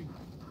looking.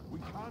 We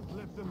can't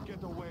let them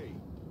get away.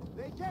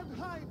 They can't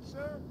hide,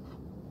 sir!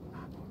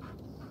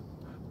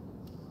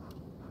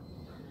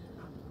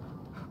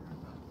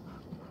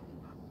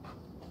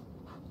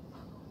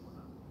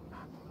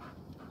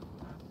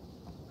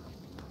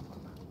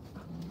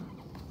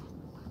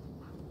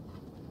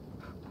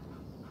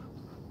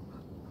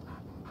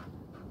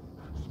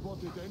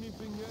 Spotted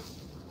anything yet?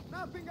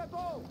 Nothing at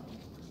all!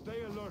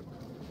 Stay alert.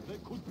 They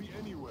could be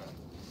anywhere.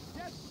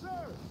 Yes,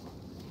 sir!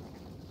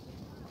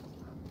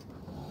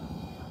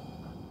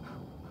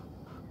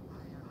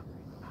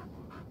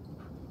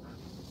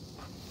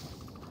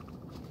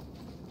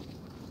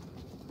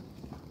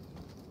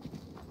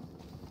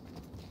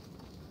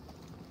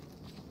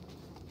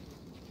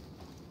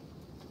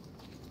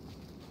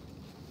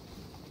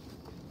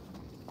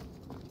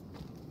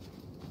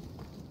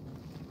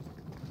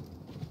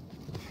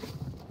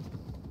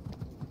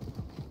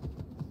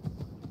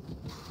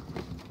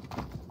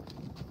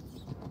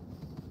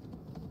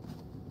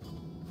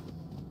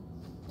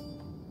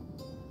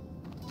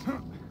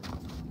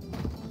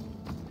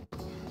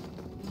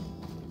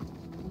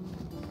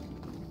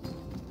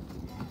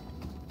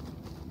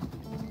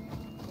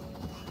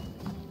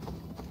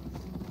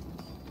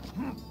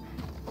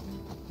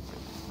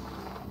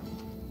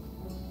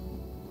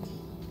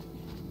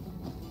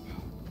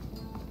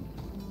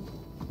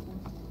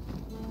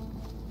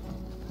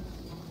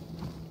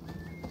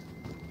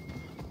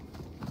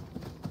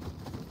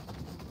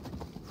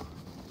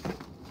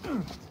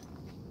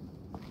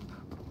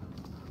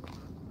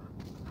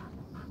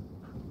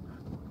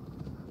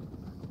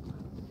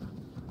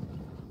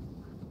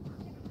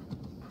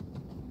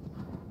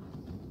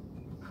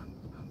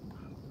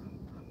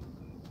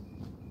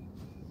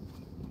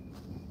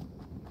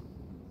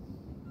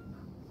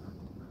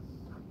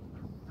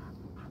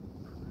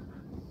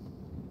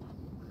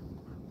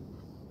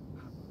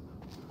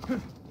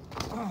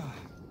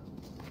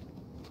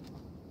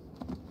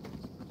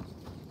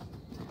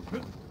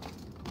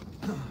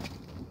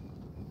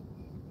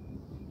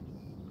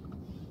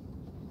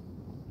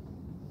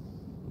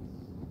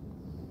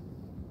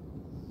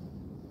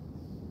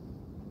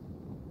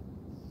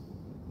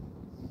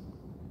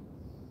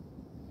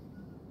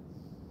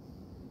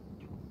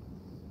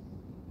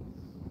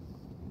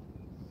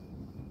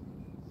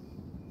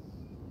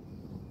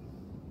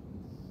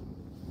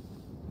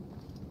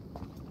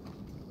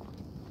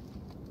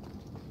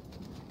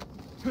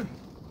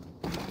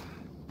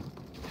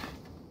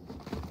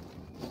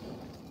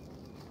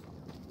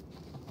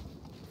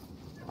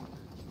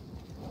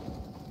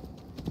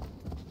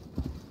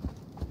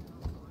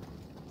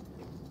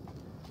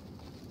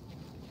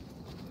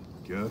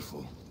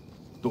 Careful.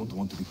 Don't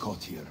want to be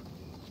caught here.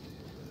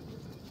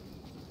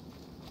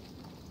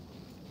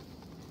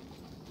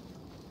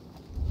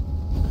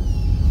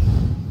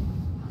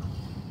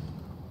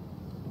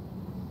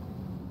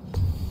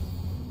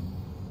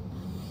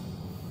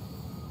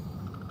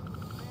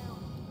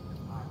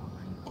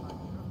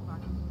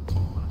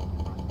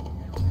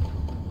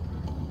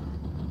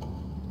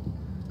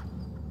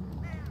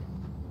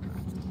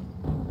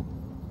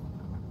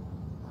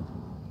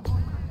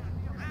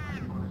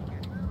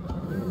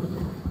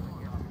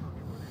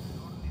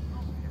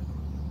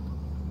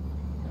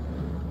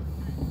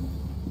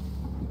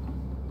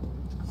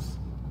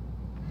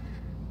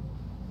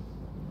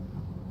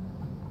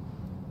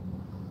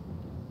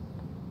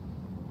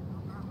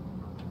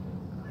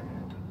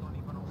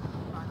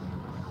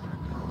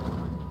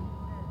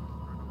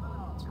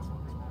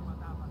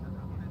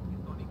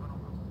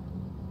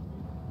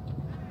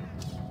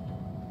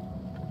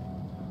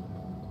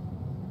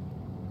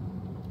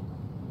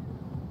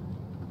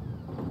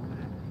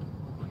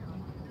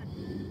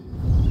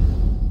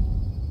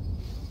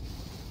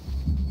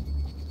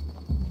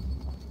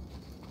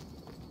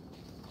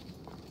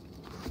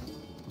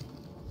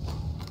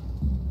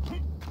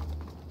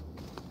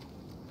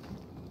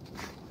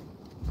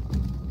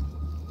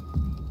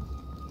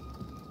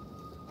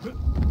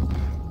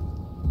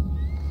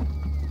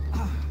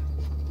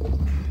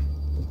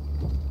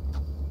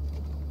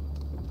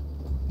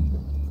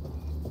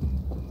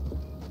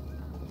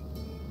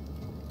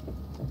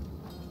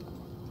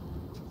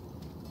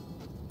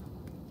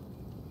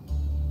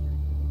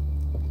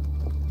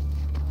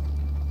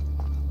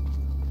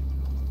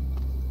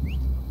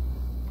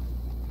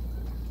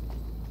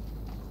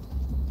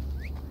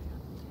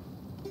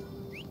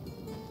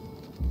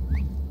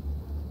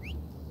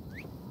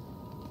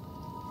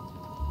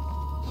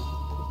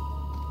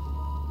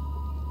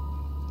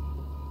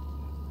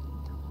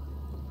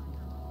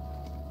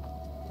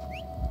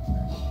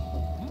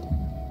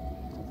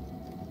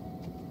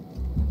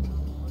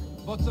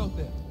 What's out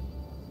there?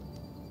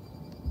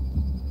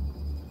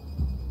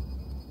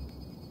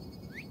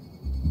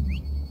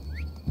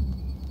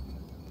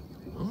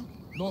 Huh?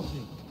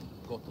 Nothing.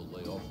 Got to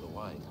lay off the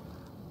wine.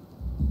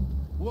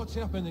 What's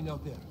happening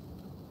out there?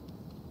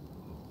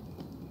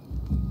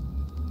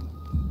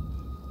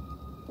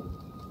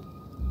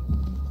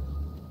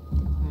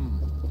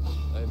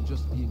 I'm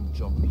just being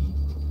jumpy.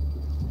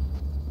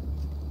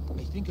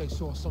 I think I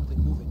saw something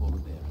moving over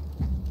there.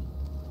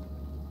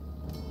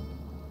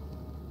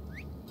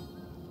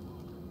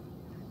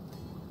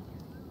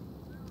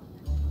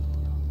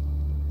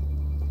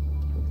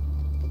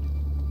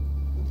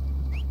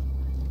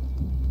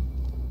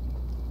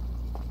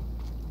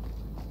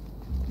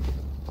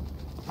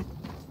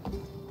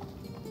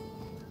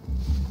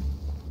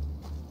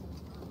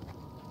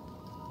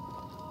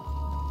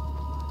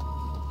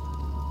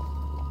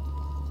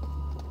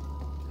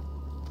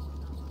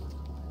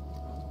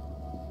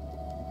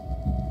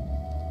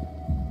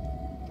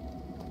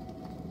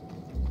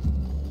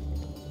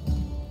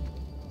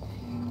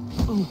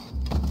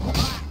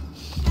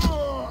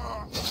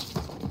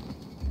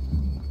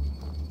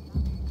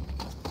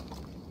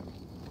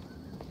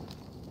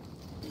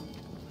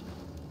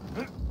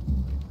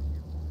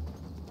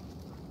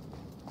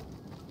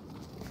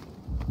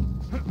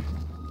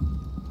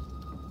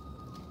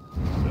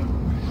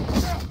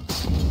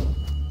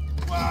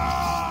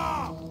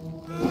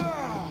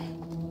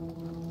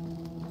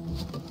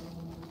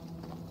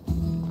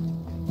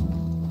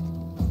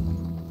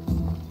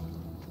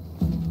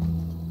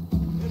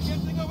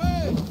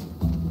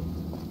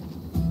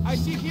 I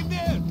see him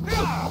there!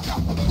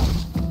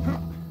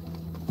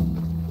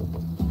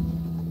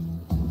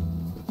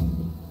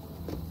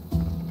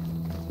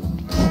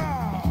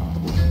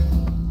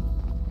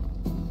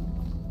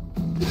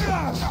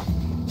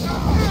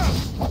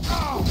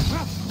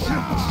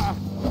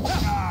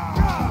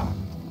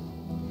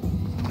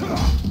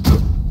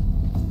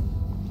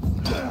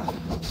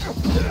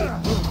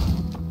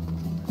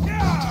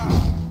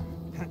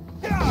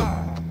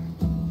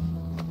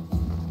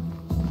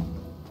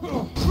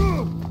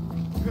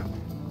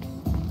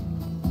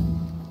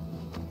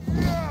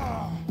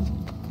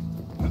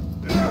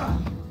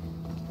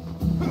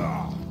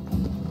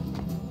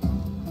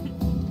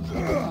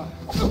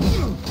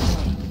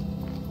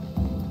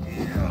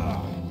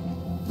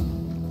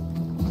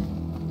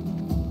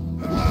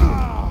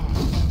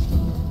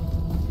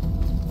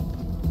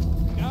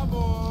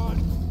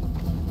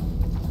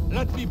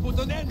 Let me put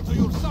an end to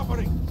your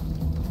suffering!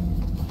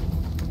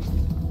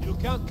 You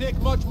can't take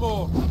much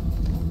more!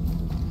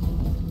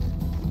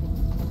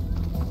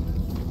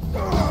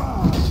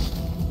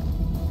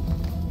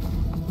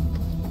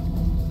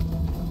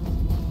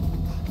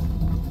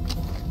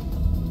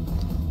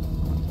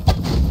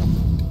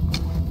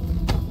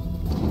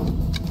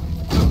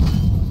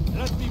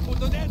 Let me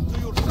put an end to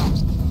your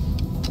suffering!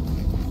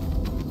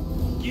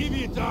 Give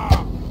it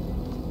up!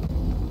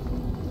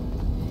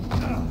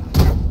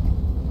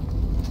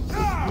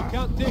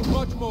 Can't take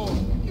much more,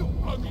 you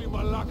ugly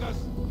malakas!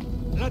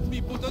 Let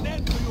me put an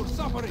end to your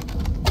suffering!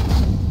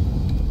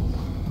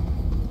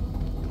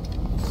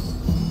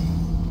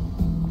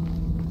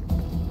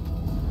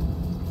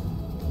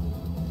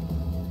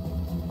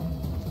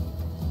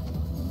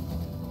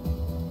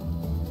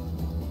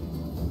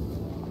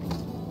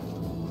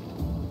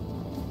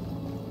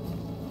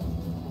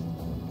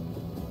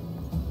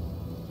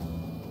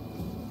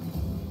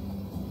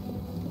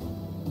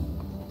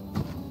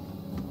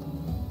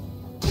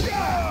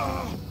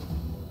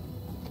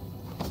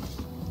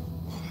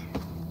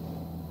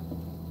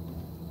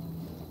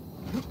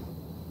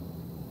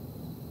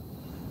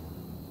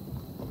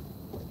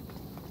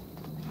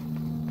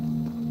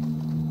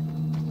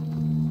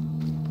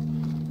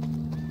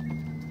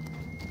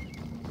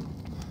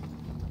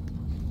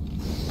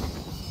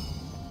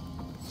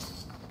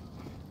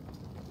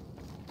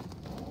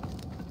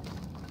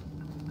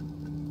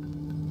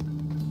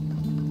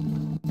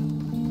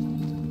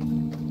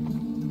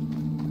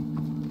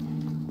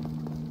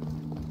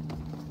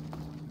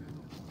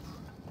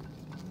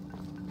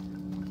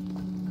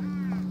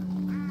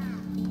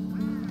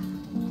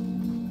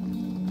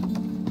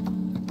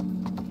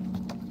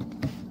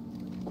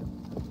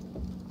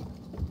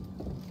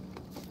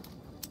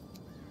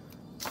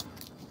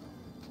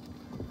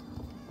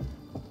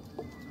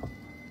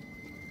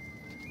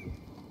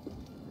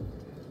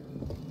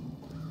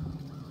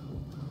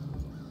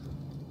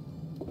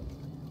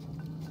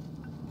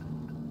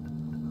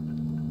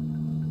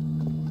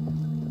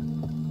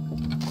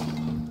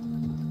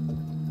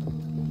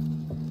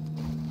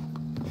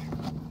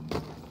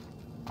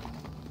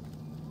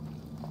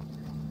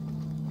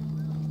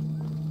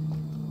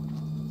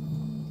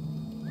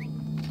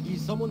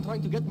 Is someone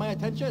trying to get my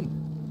attention?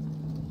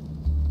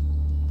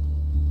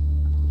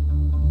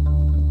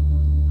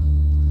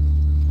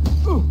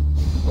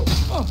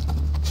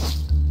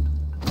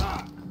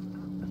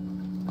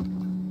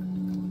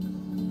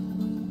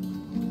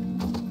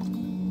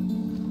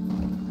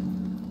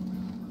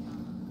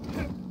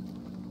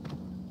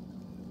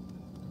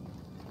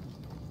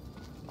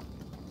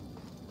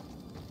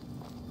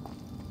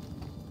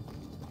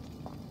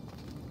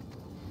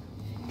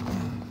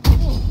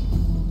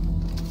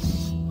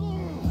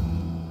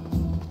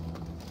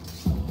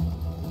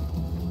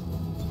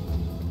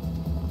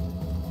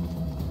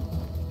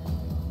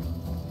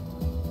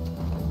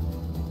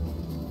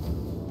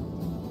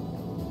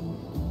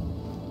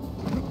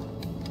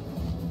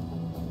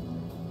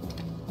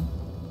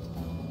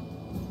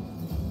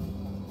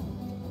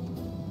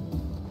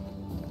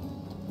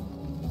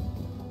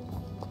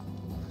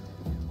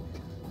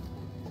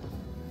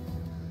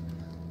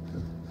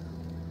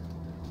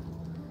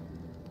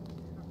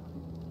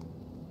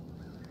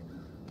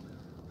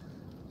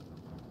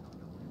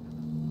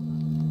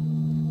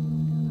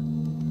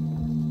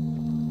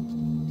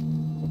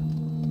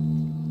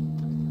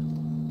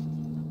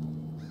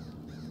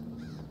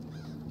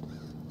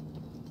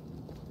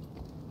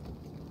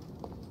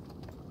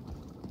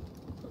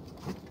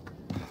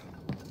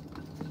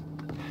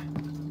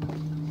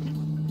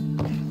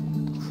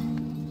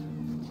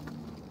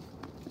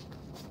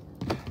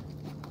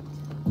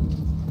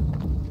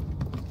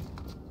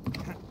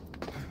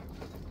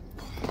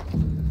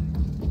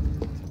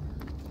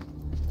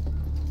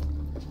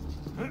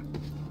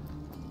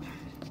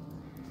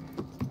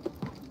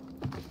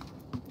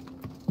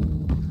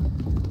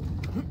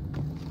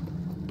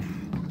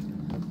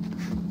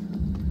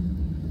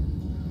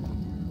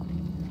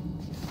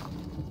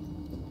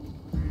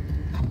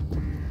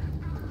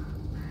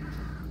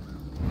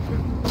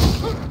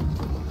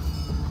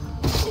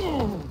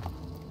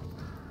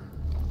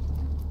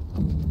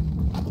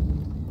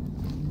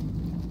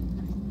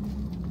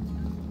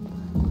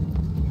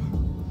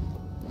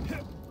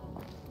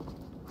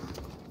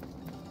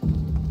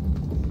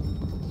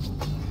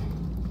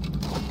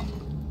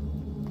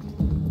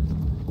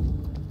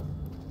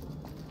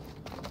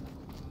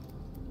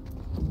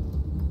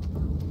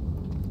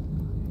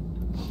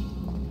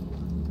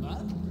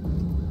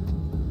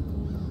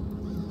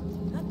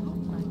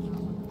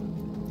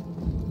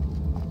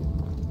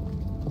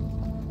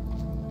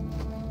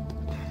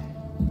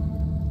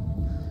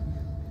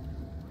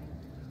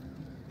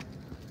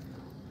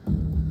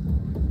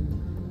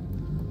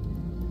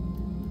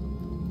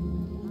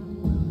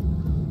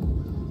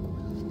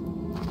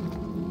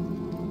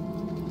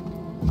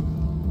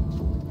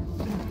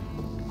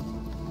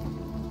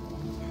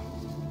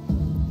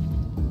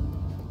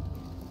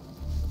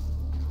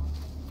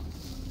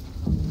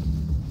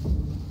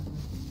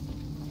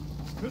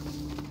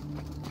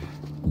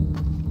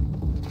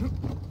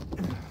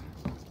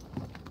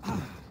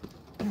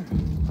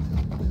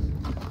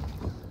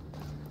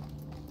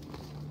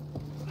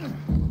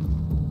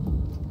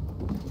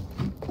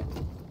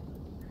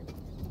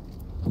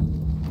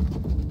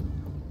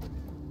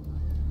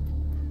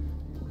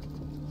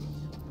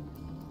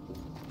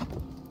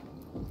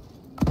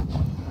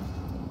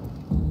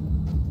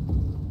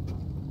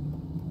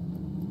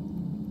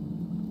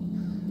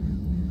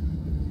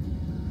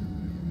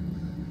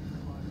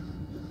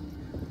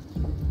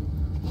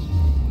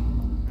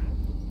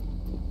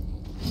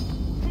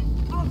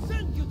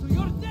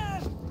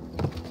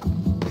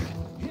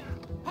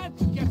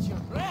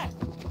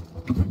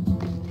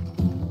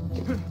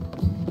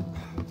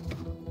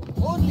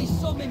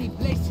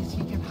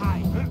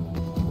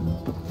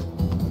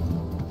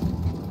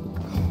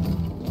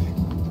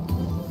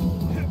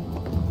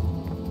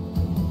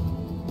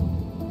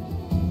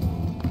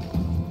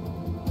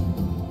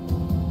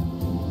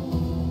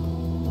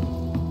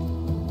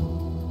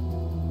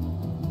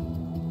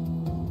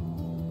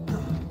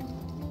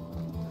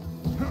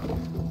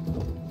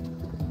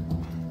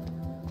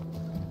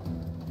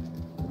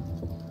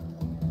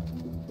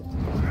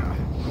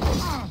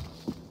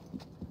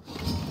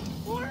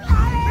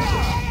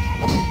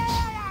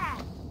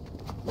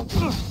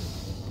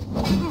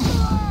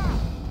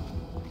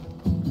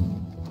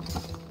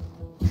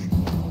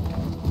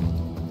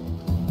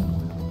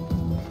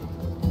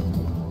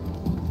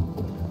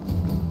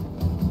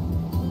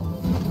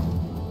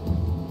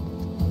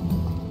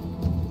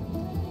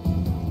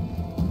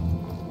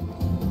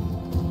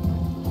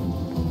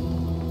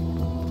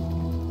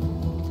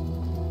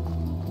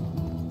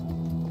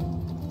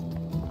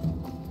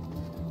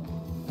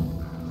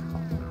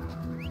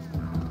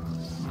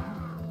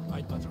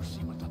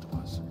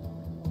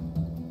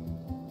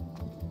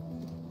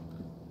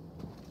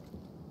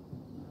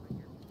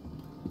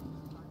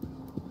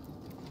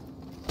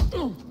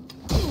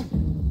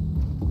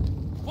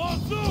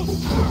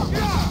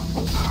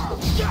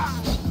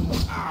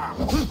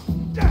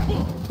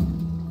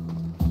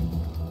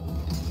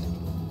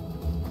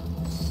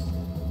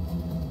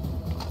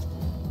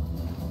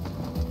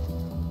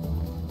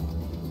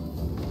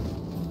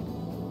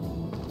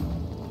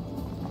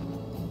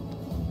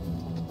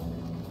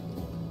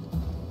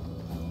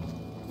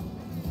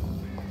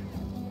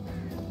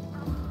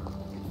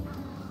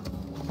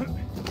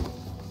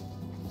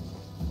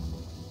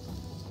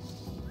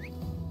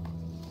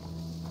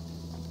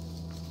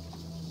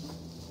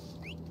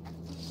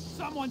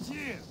 Someone's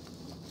here!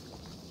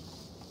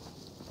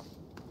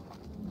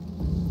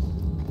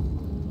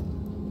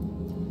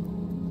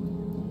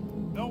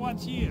 No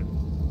one's here.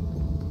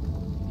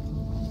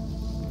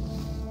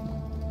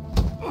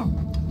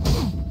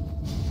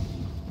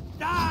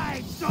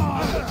 Die,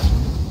 sword!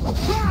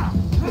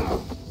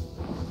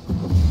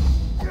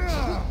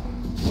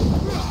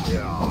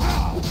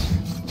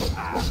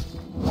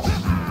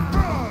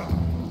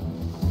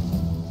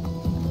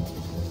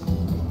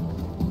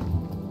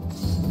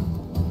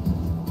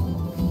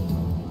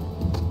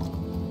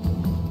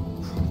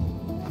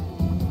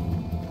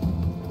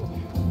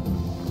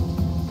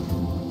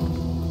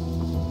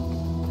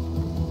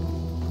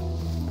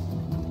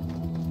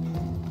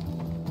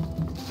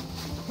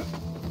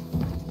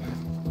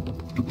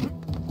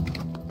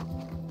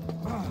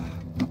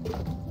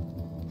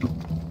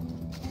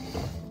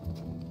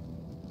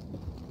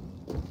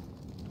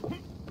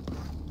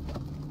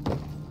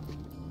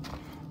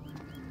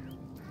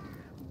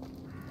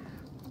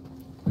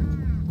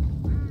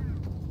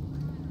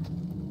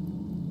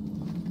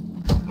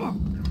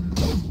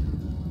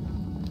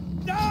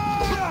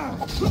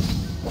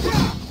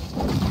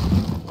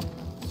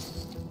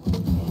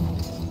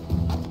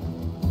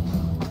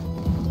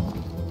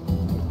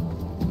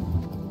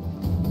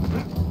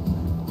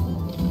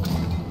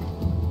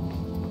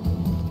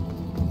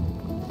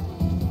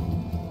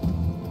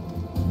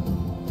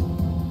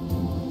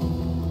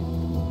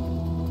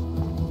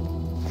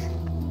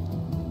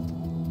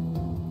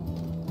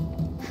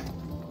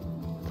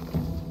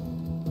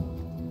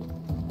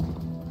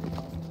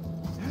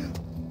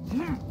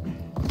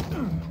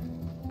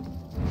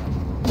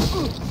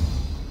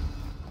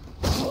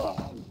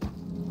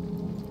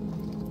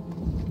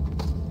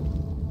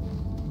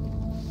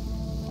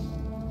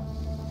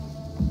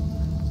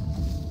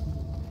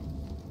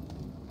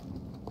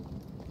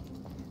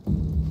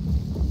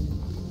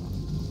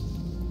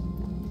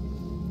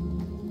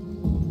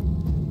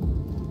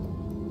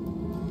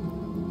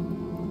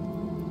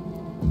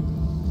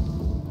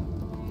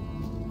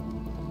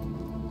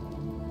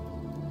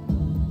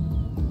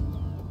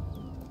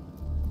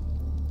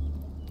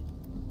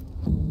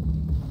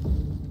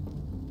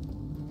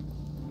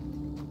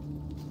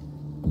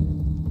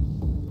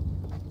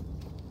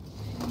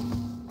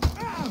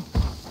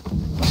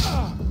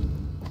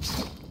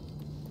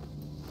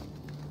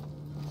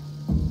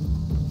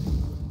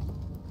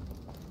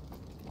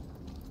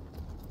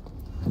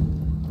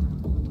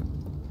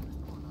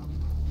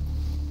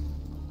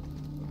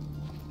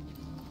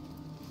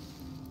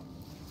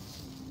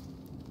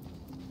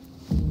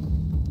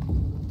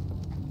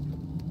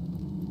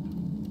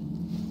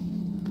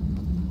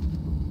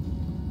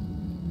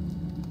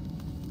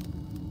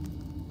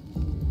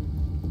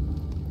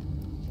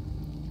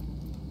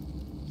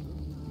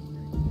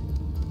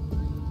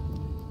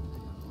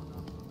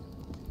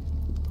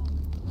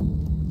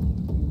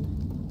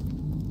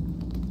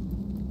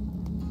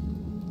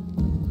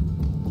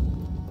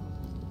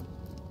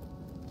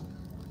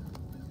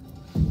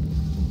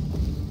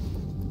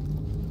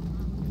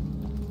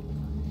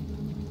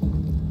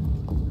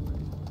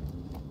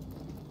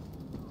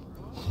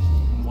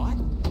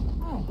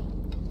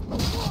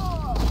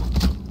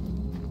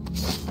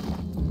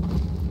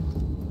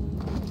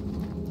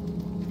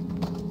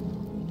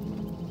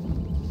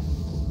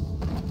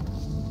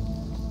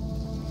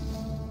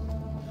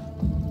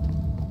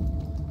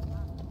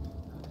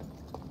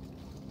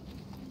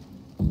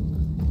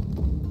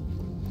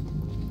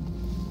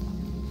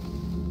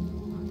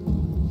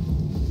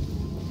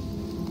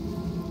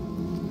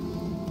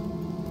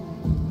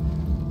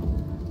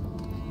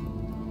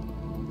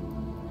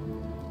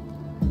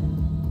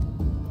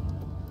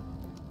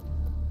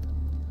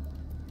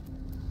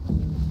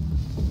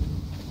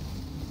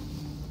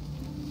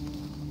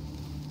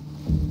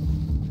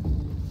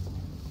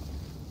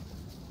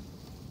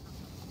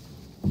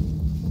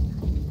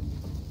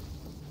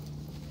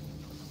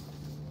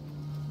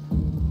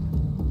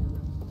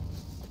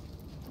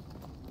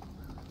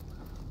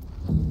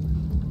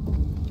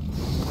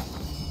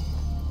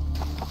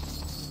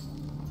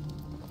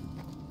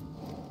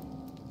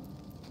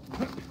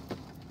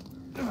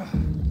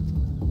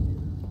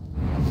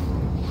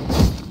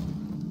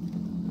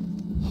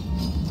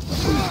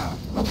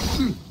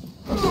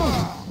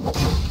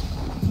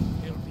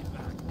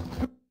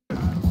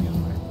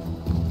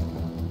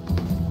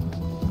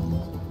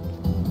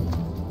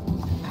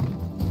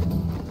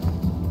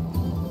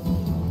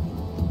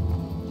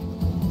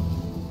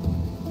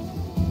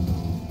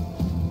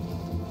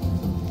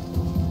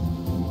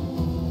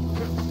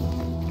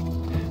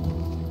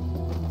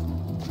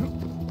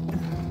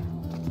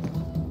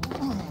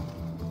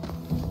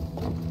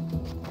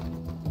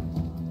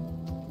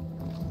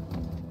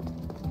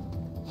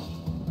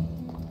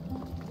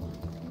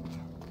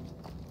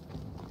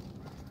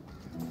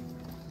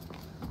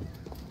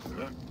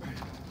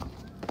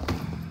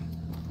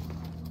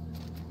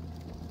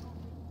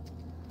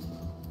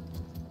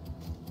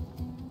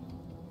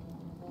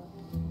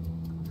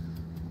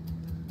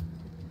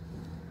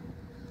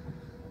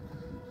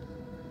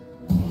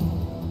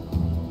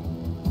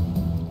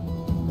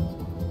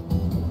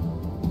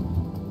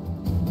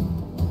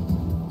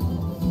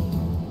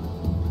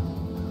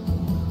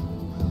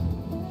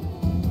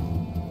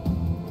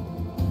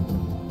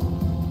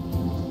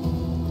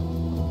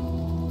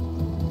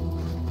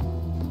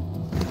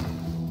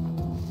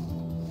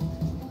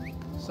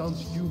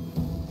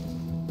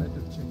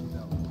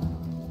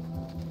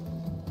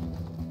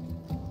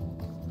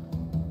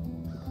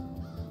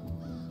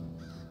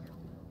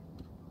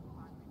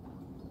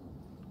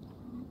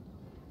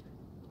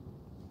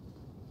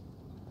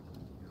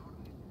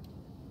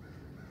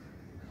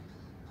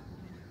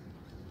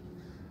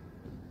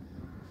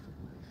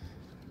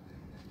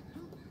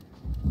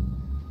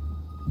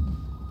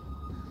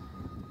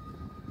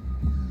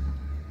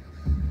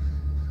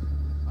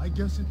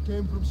 guess it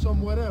came from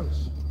somewhere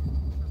else.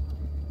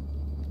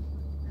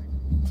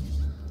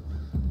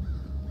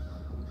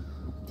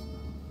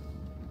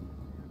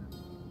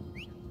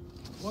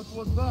 What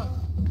was that?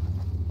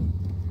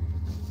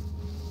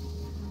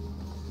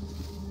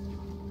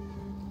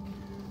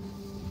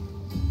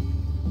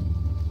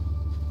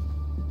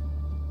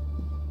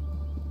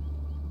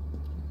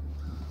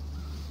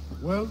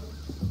 Well,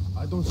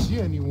 I don't see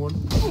anyone.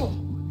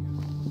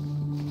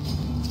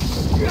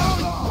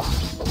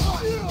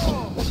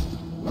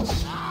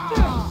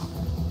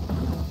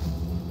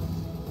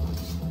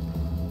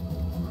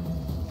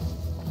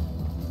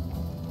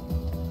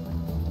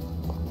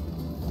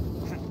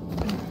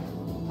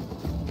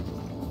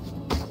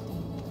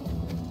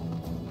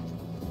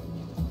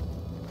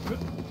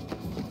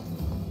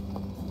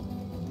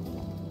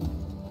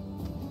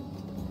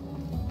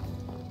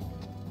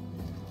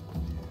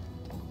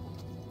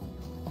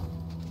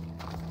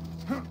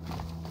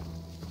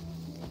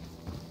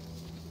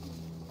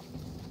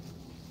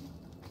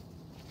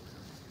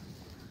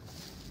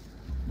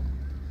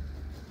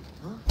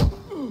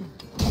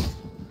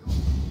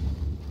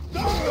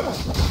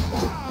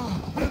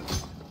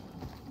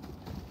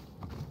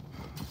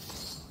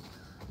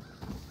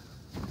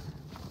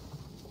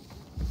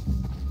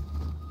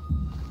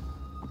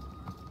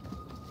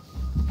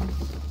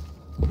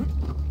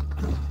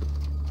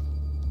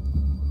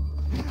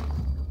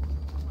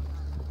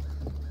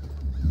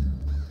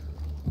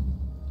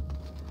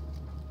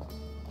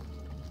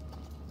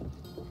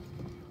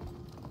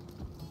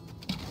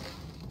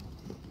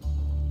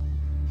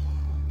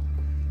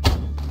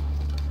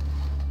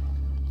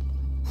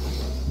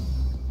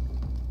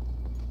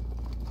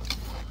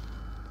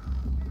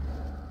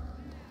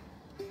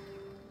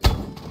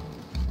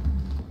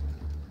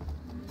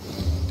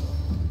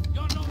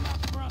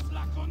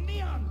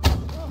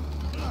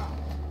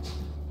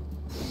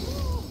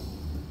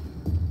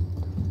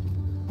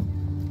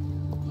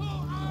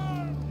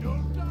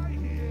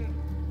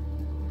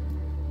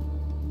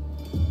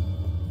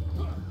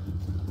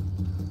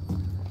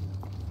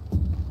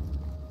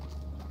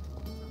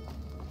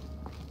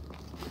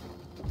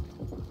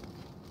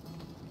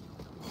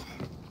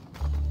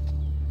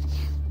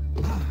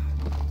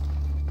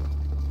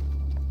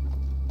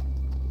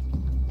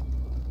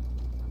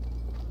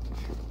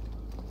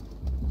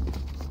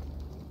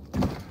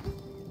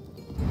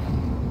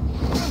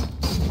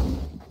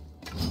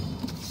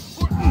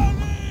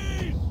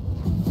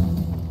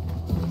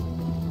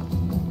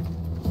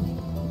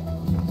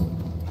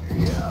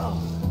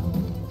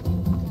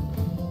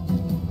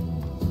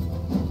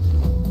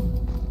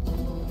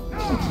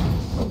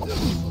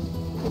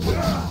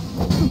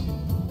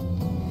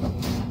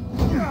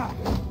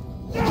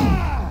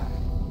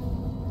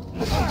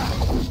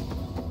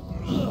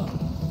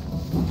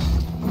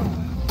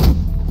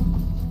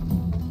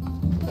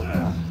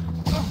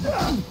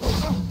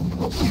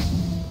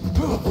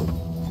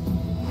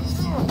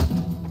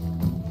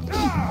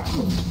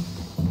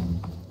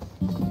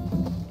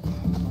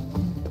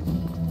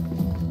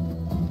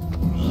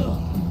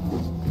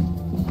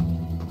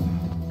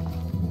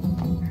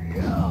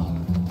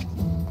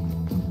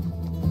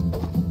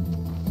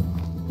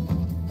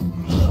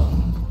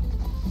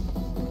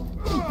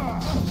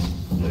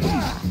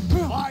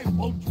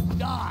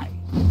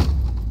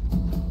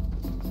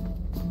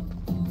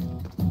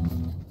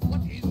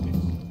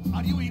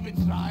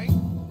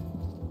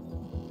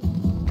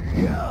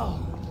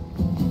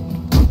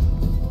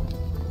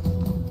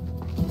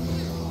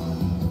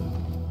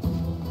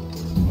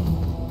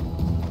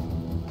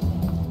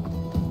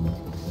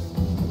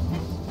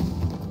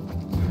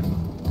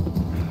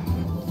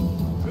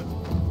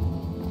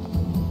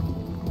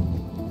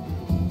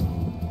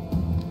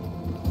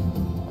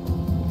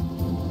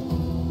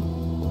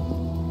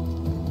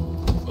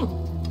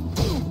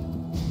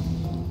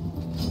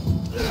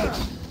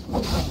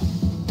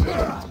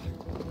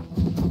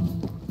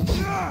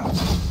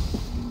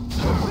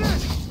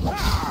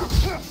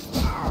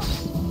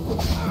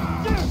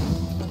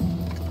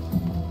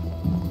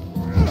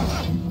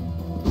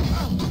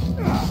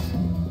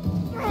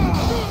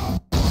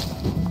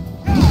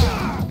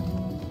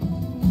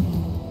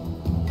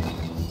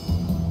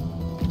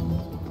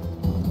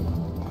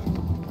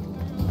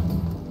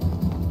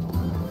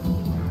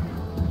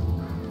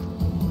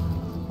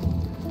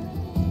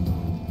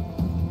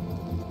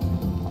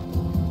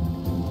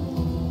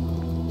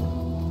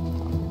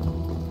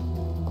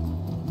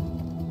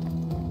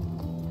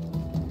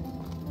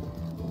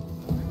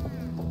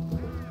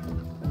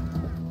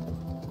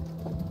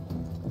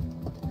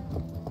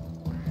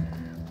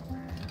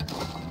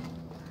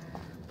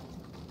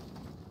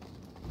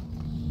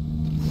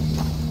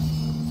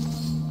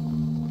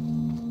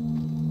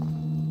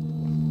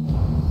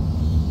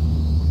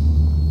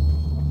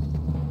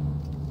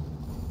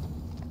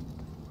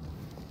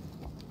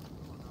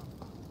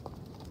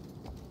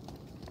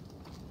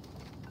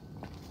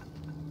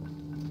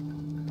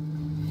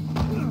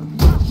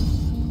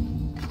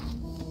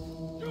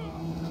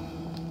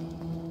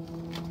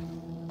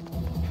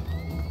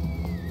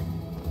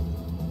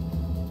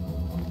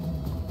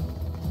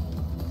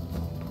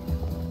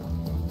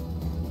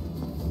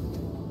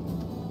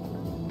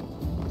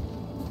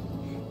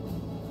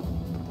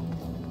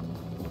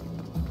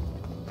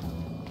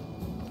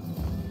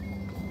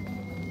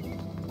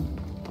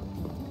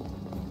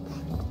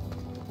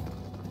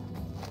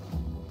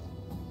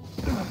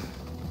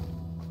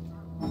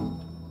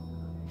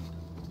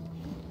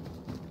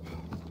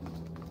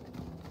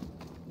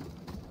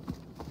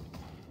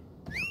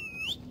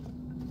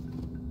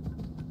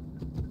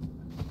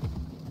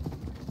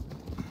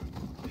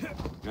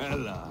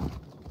 Ella.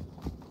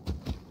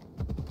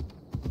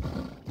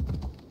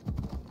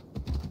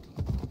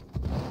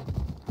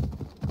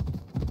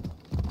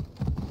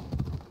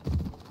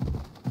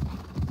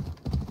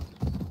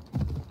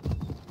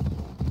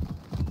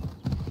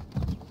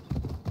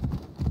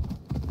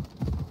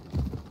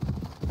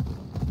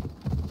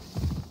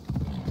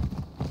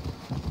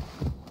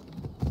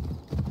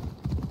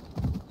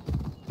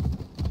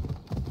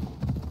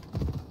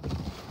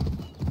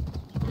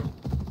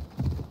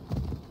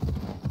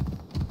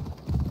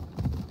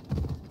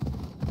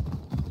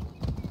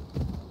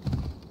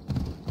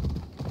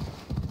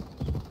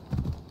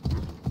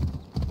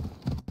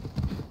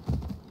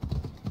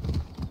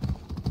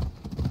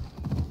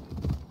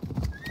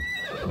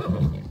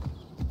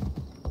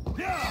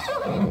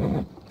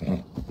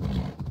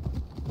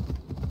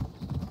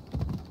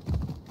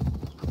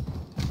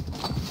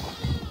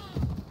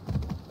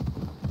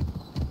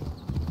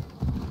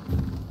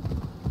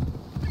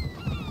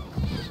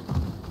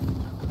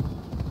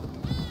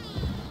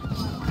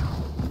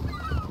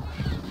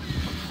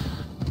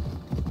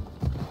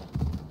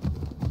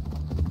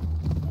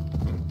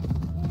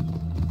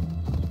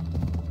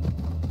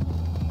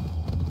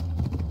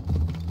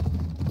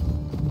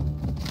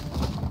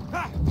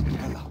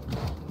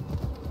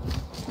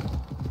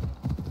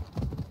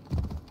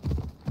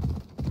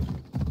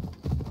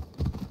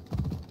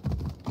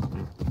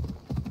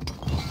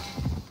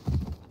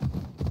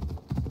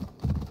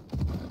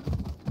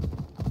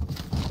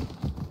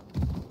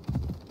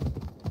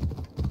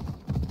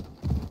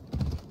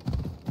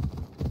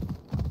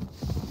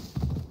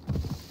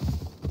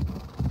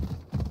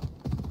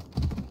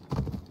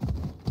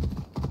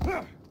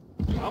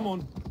 Come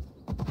on.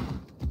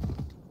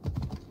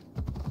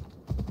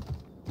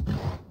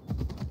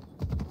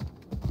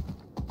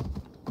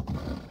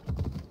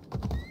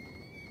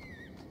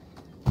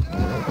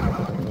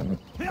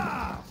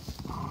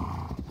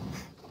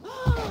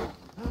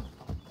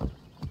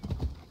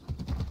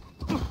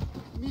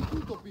 Mi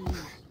tutto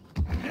please.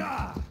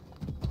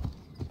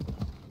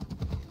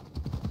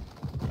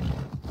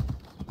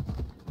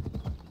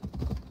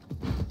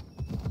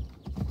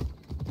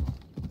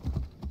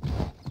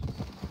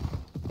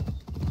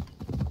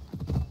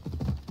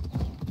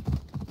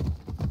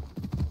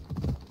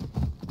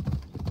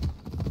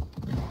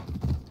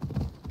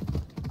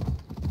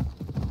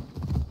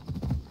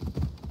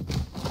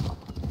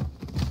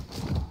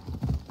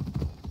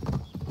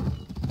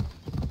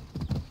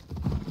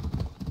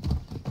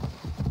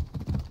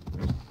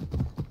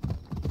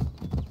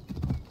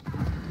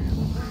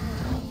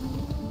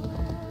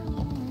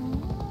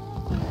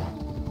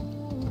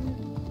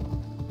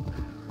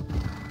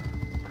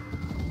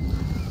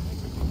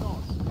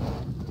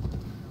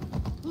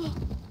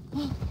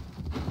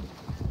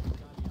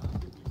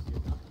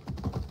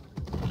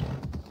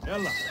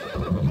 Ella.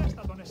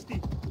 Resta don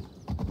Esti.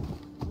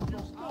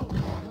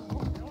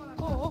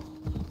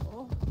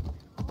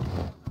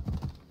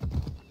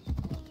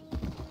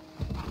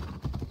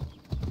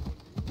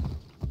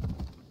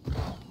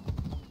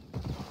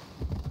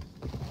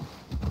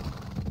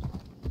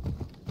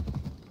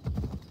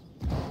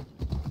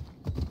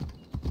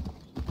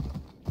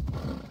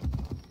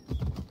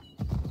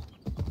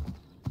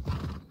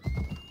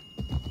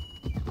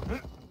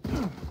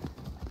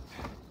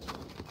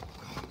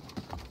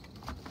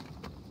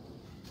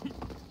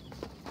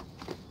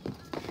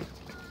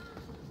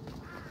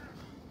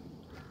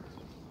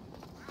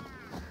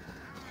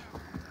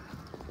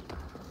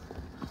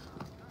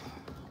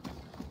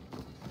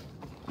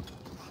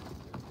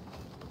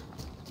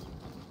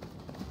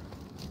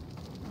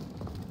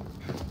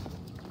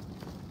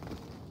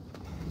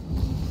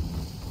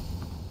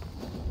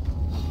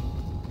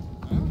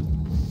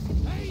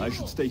 I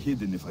should stay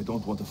hidden if I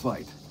don't want to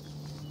fight.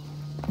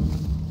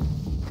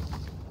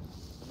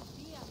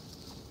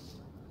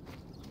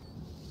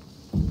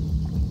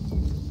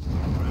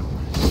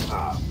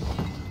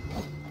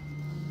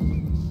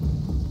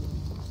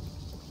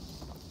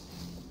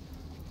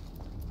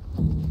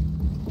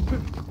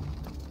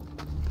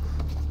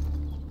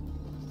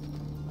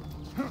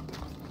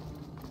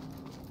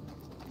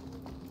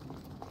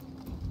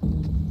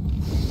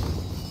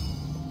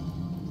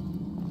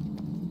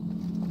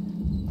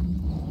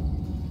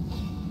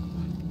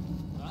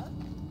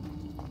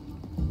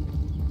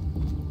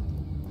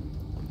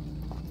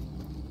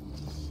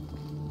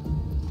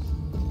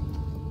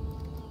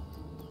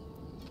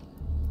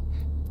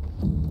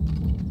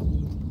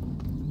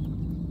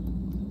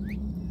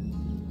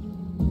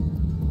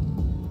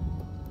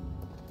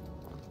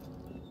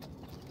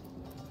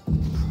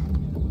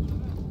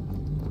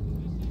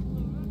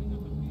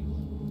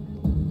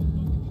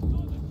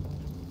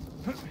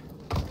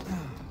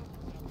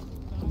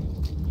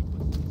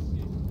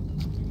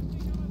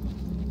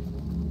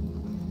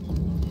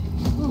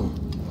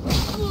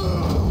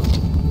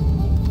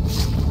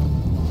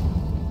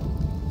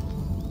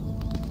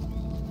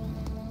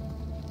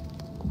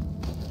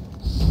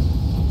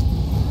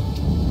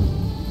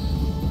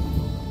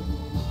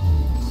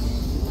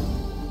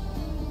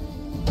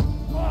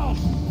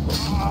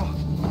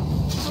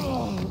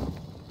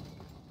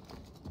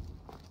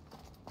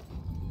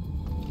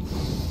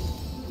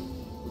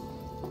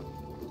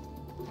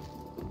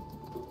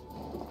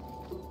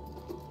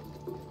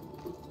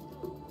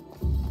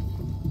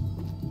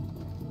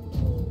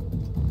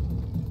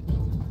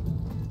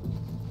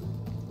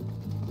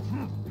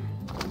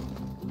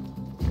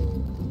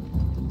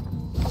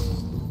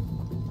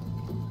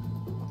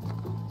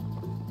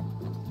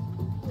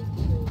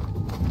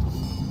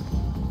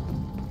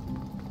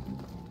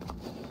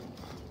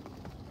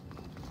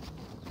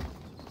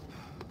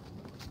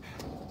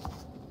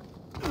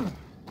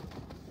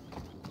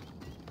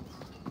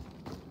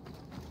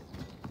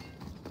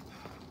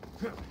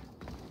 Huh.